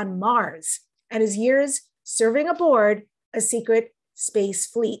on Mars and his years serving aboard a secret space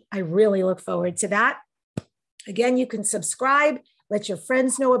fleet. I really look forward to that. Again, you can subscribe, let your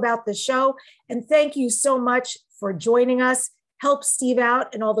friends know about the show, and thank you so much for joining us. Help Steve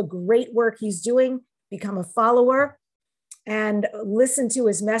out and all the great work he's doing. Become a follower and listen to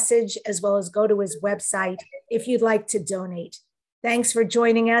his message, as well as go to his website if you'd like to donate. Thanks for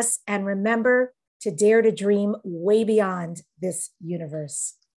joining us, and remember to dare to dream way beyond this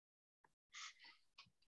universe.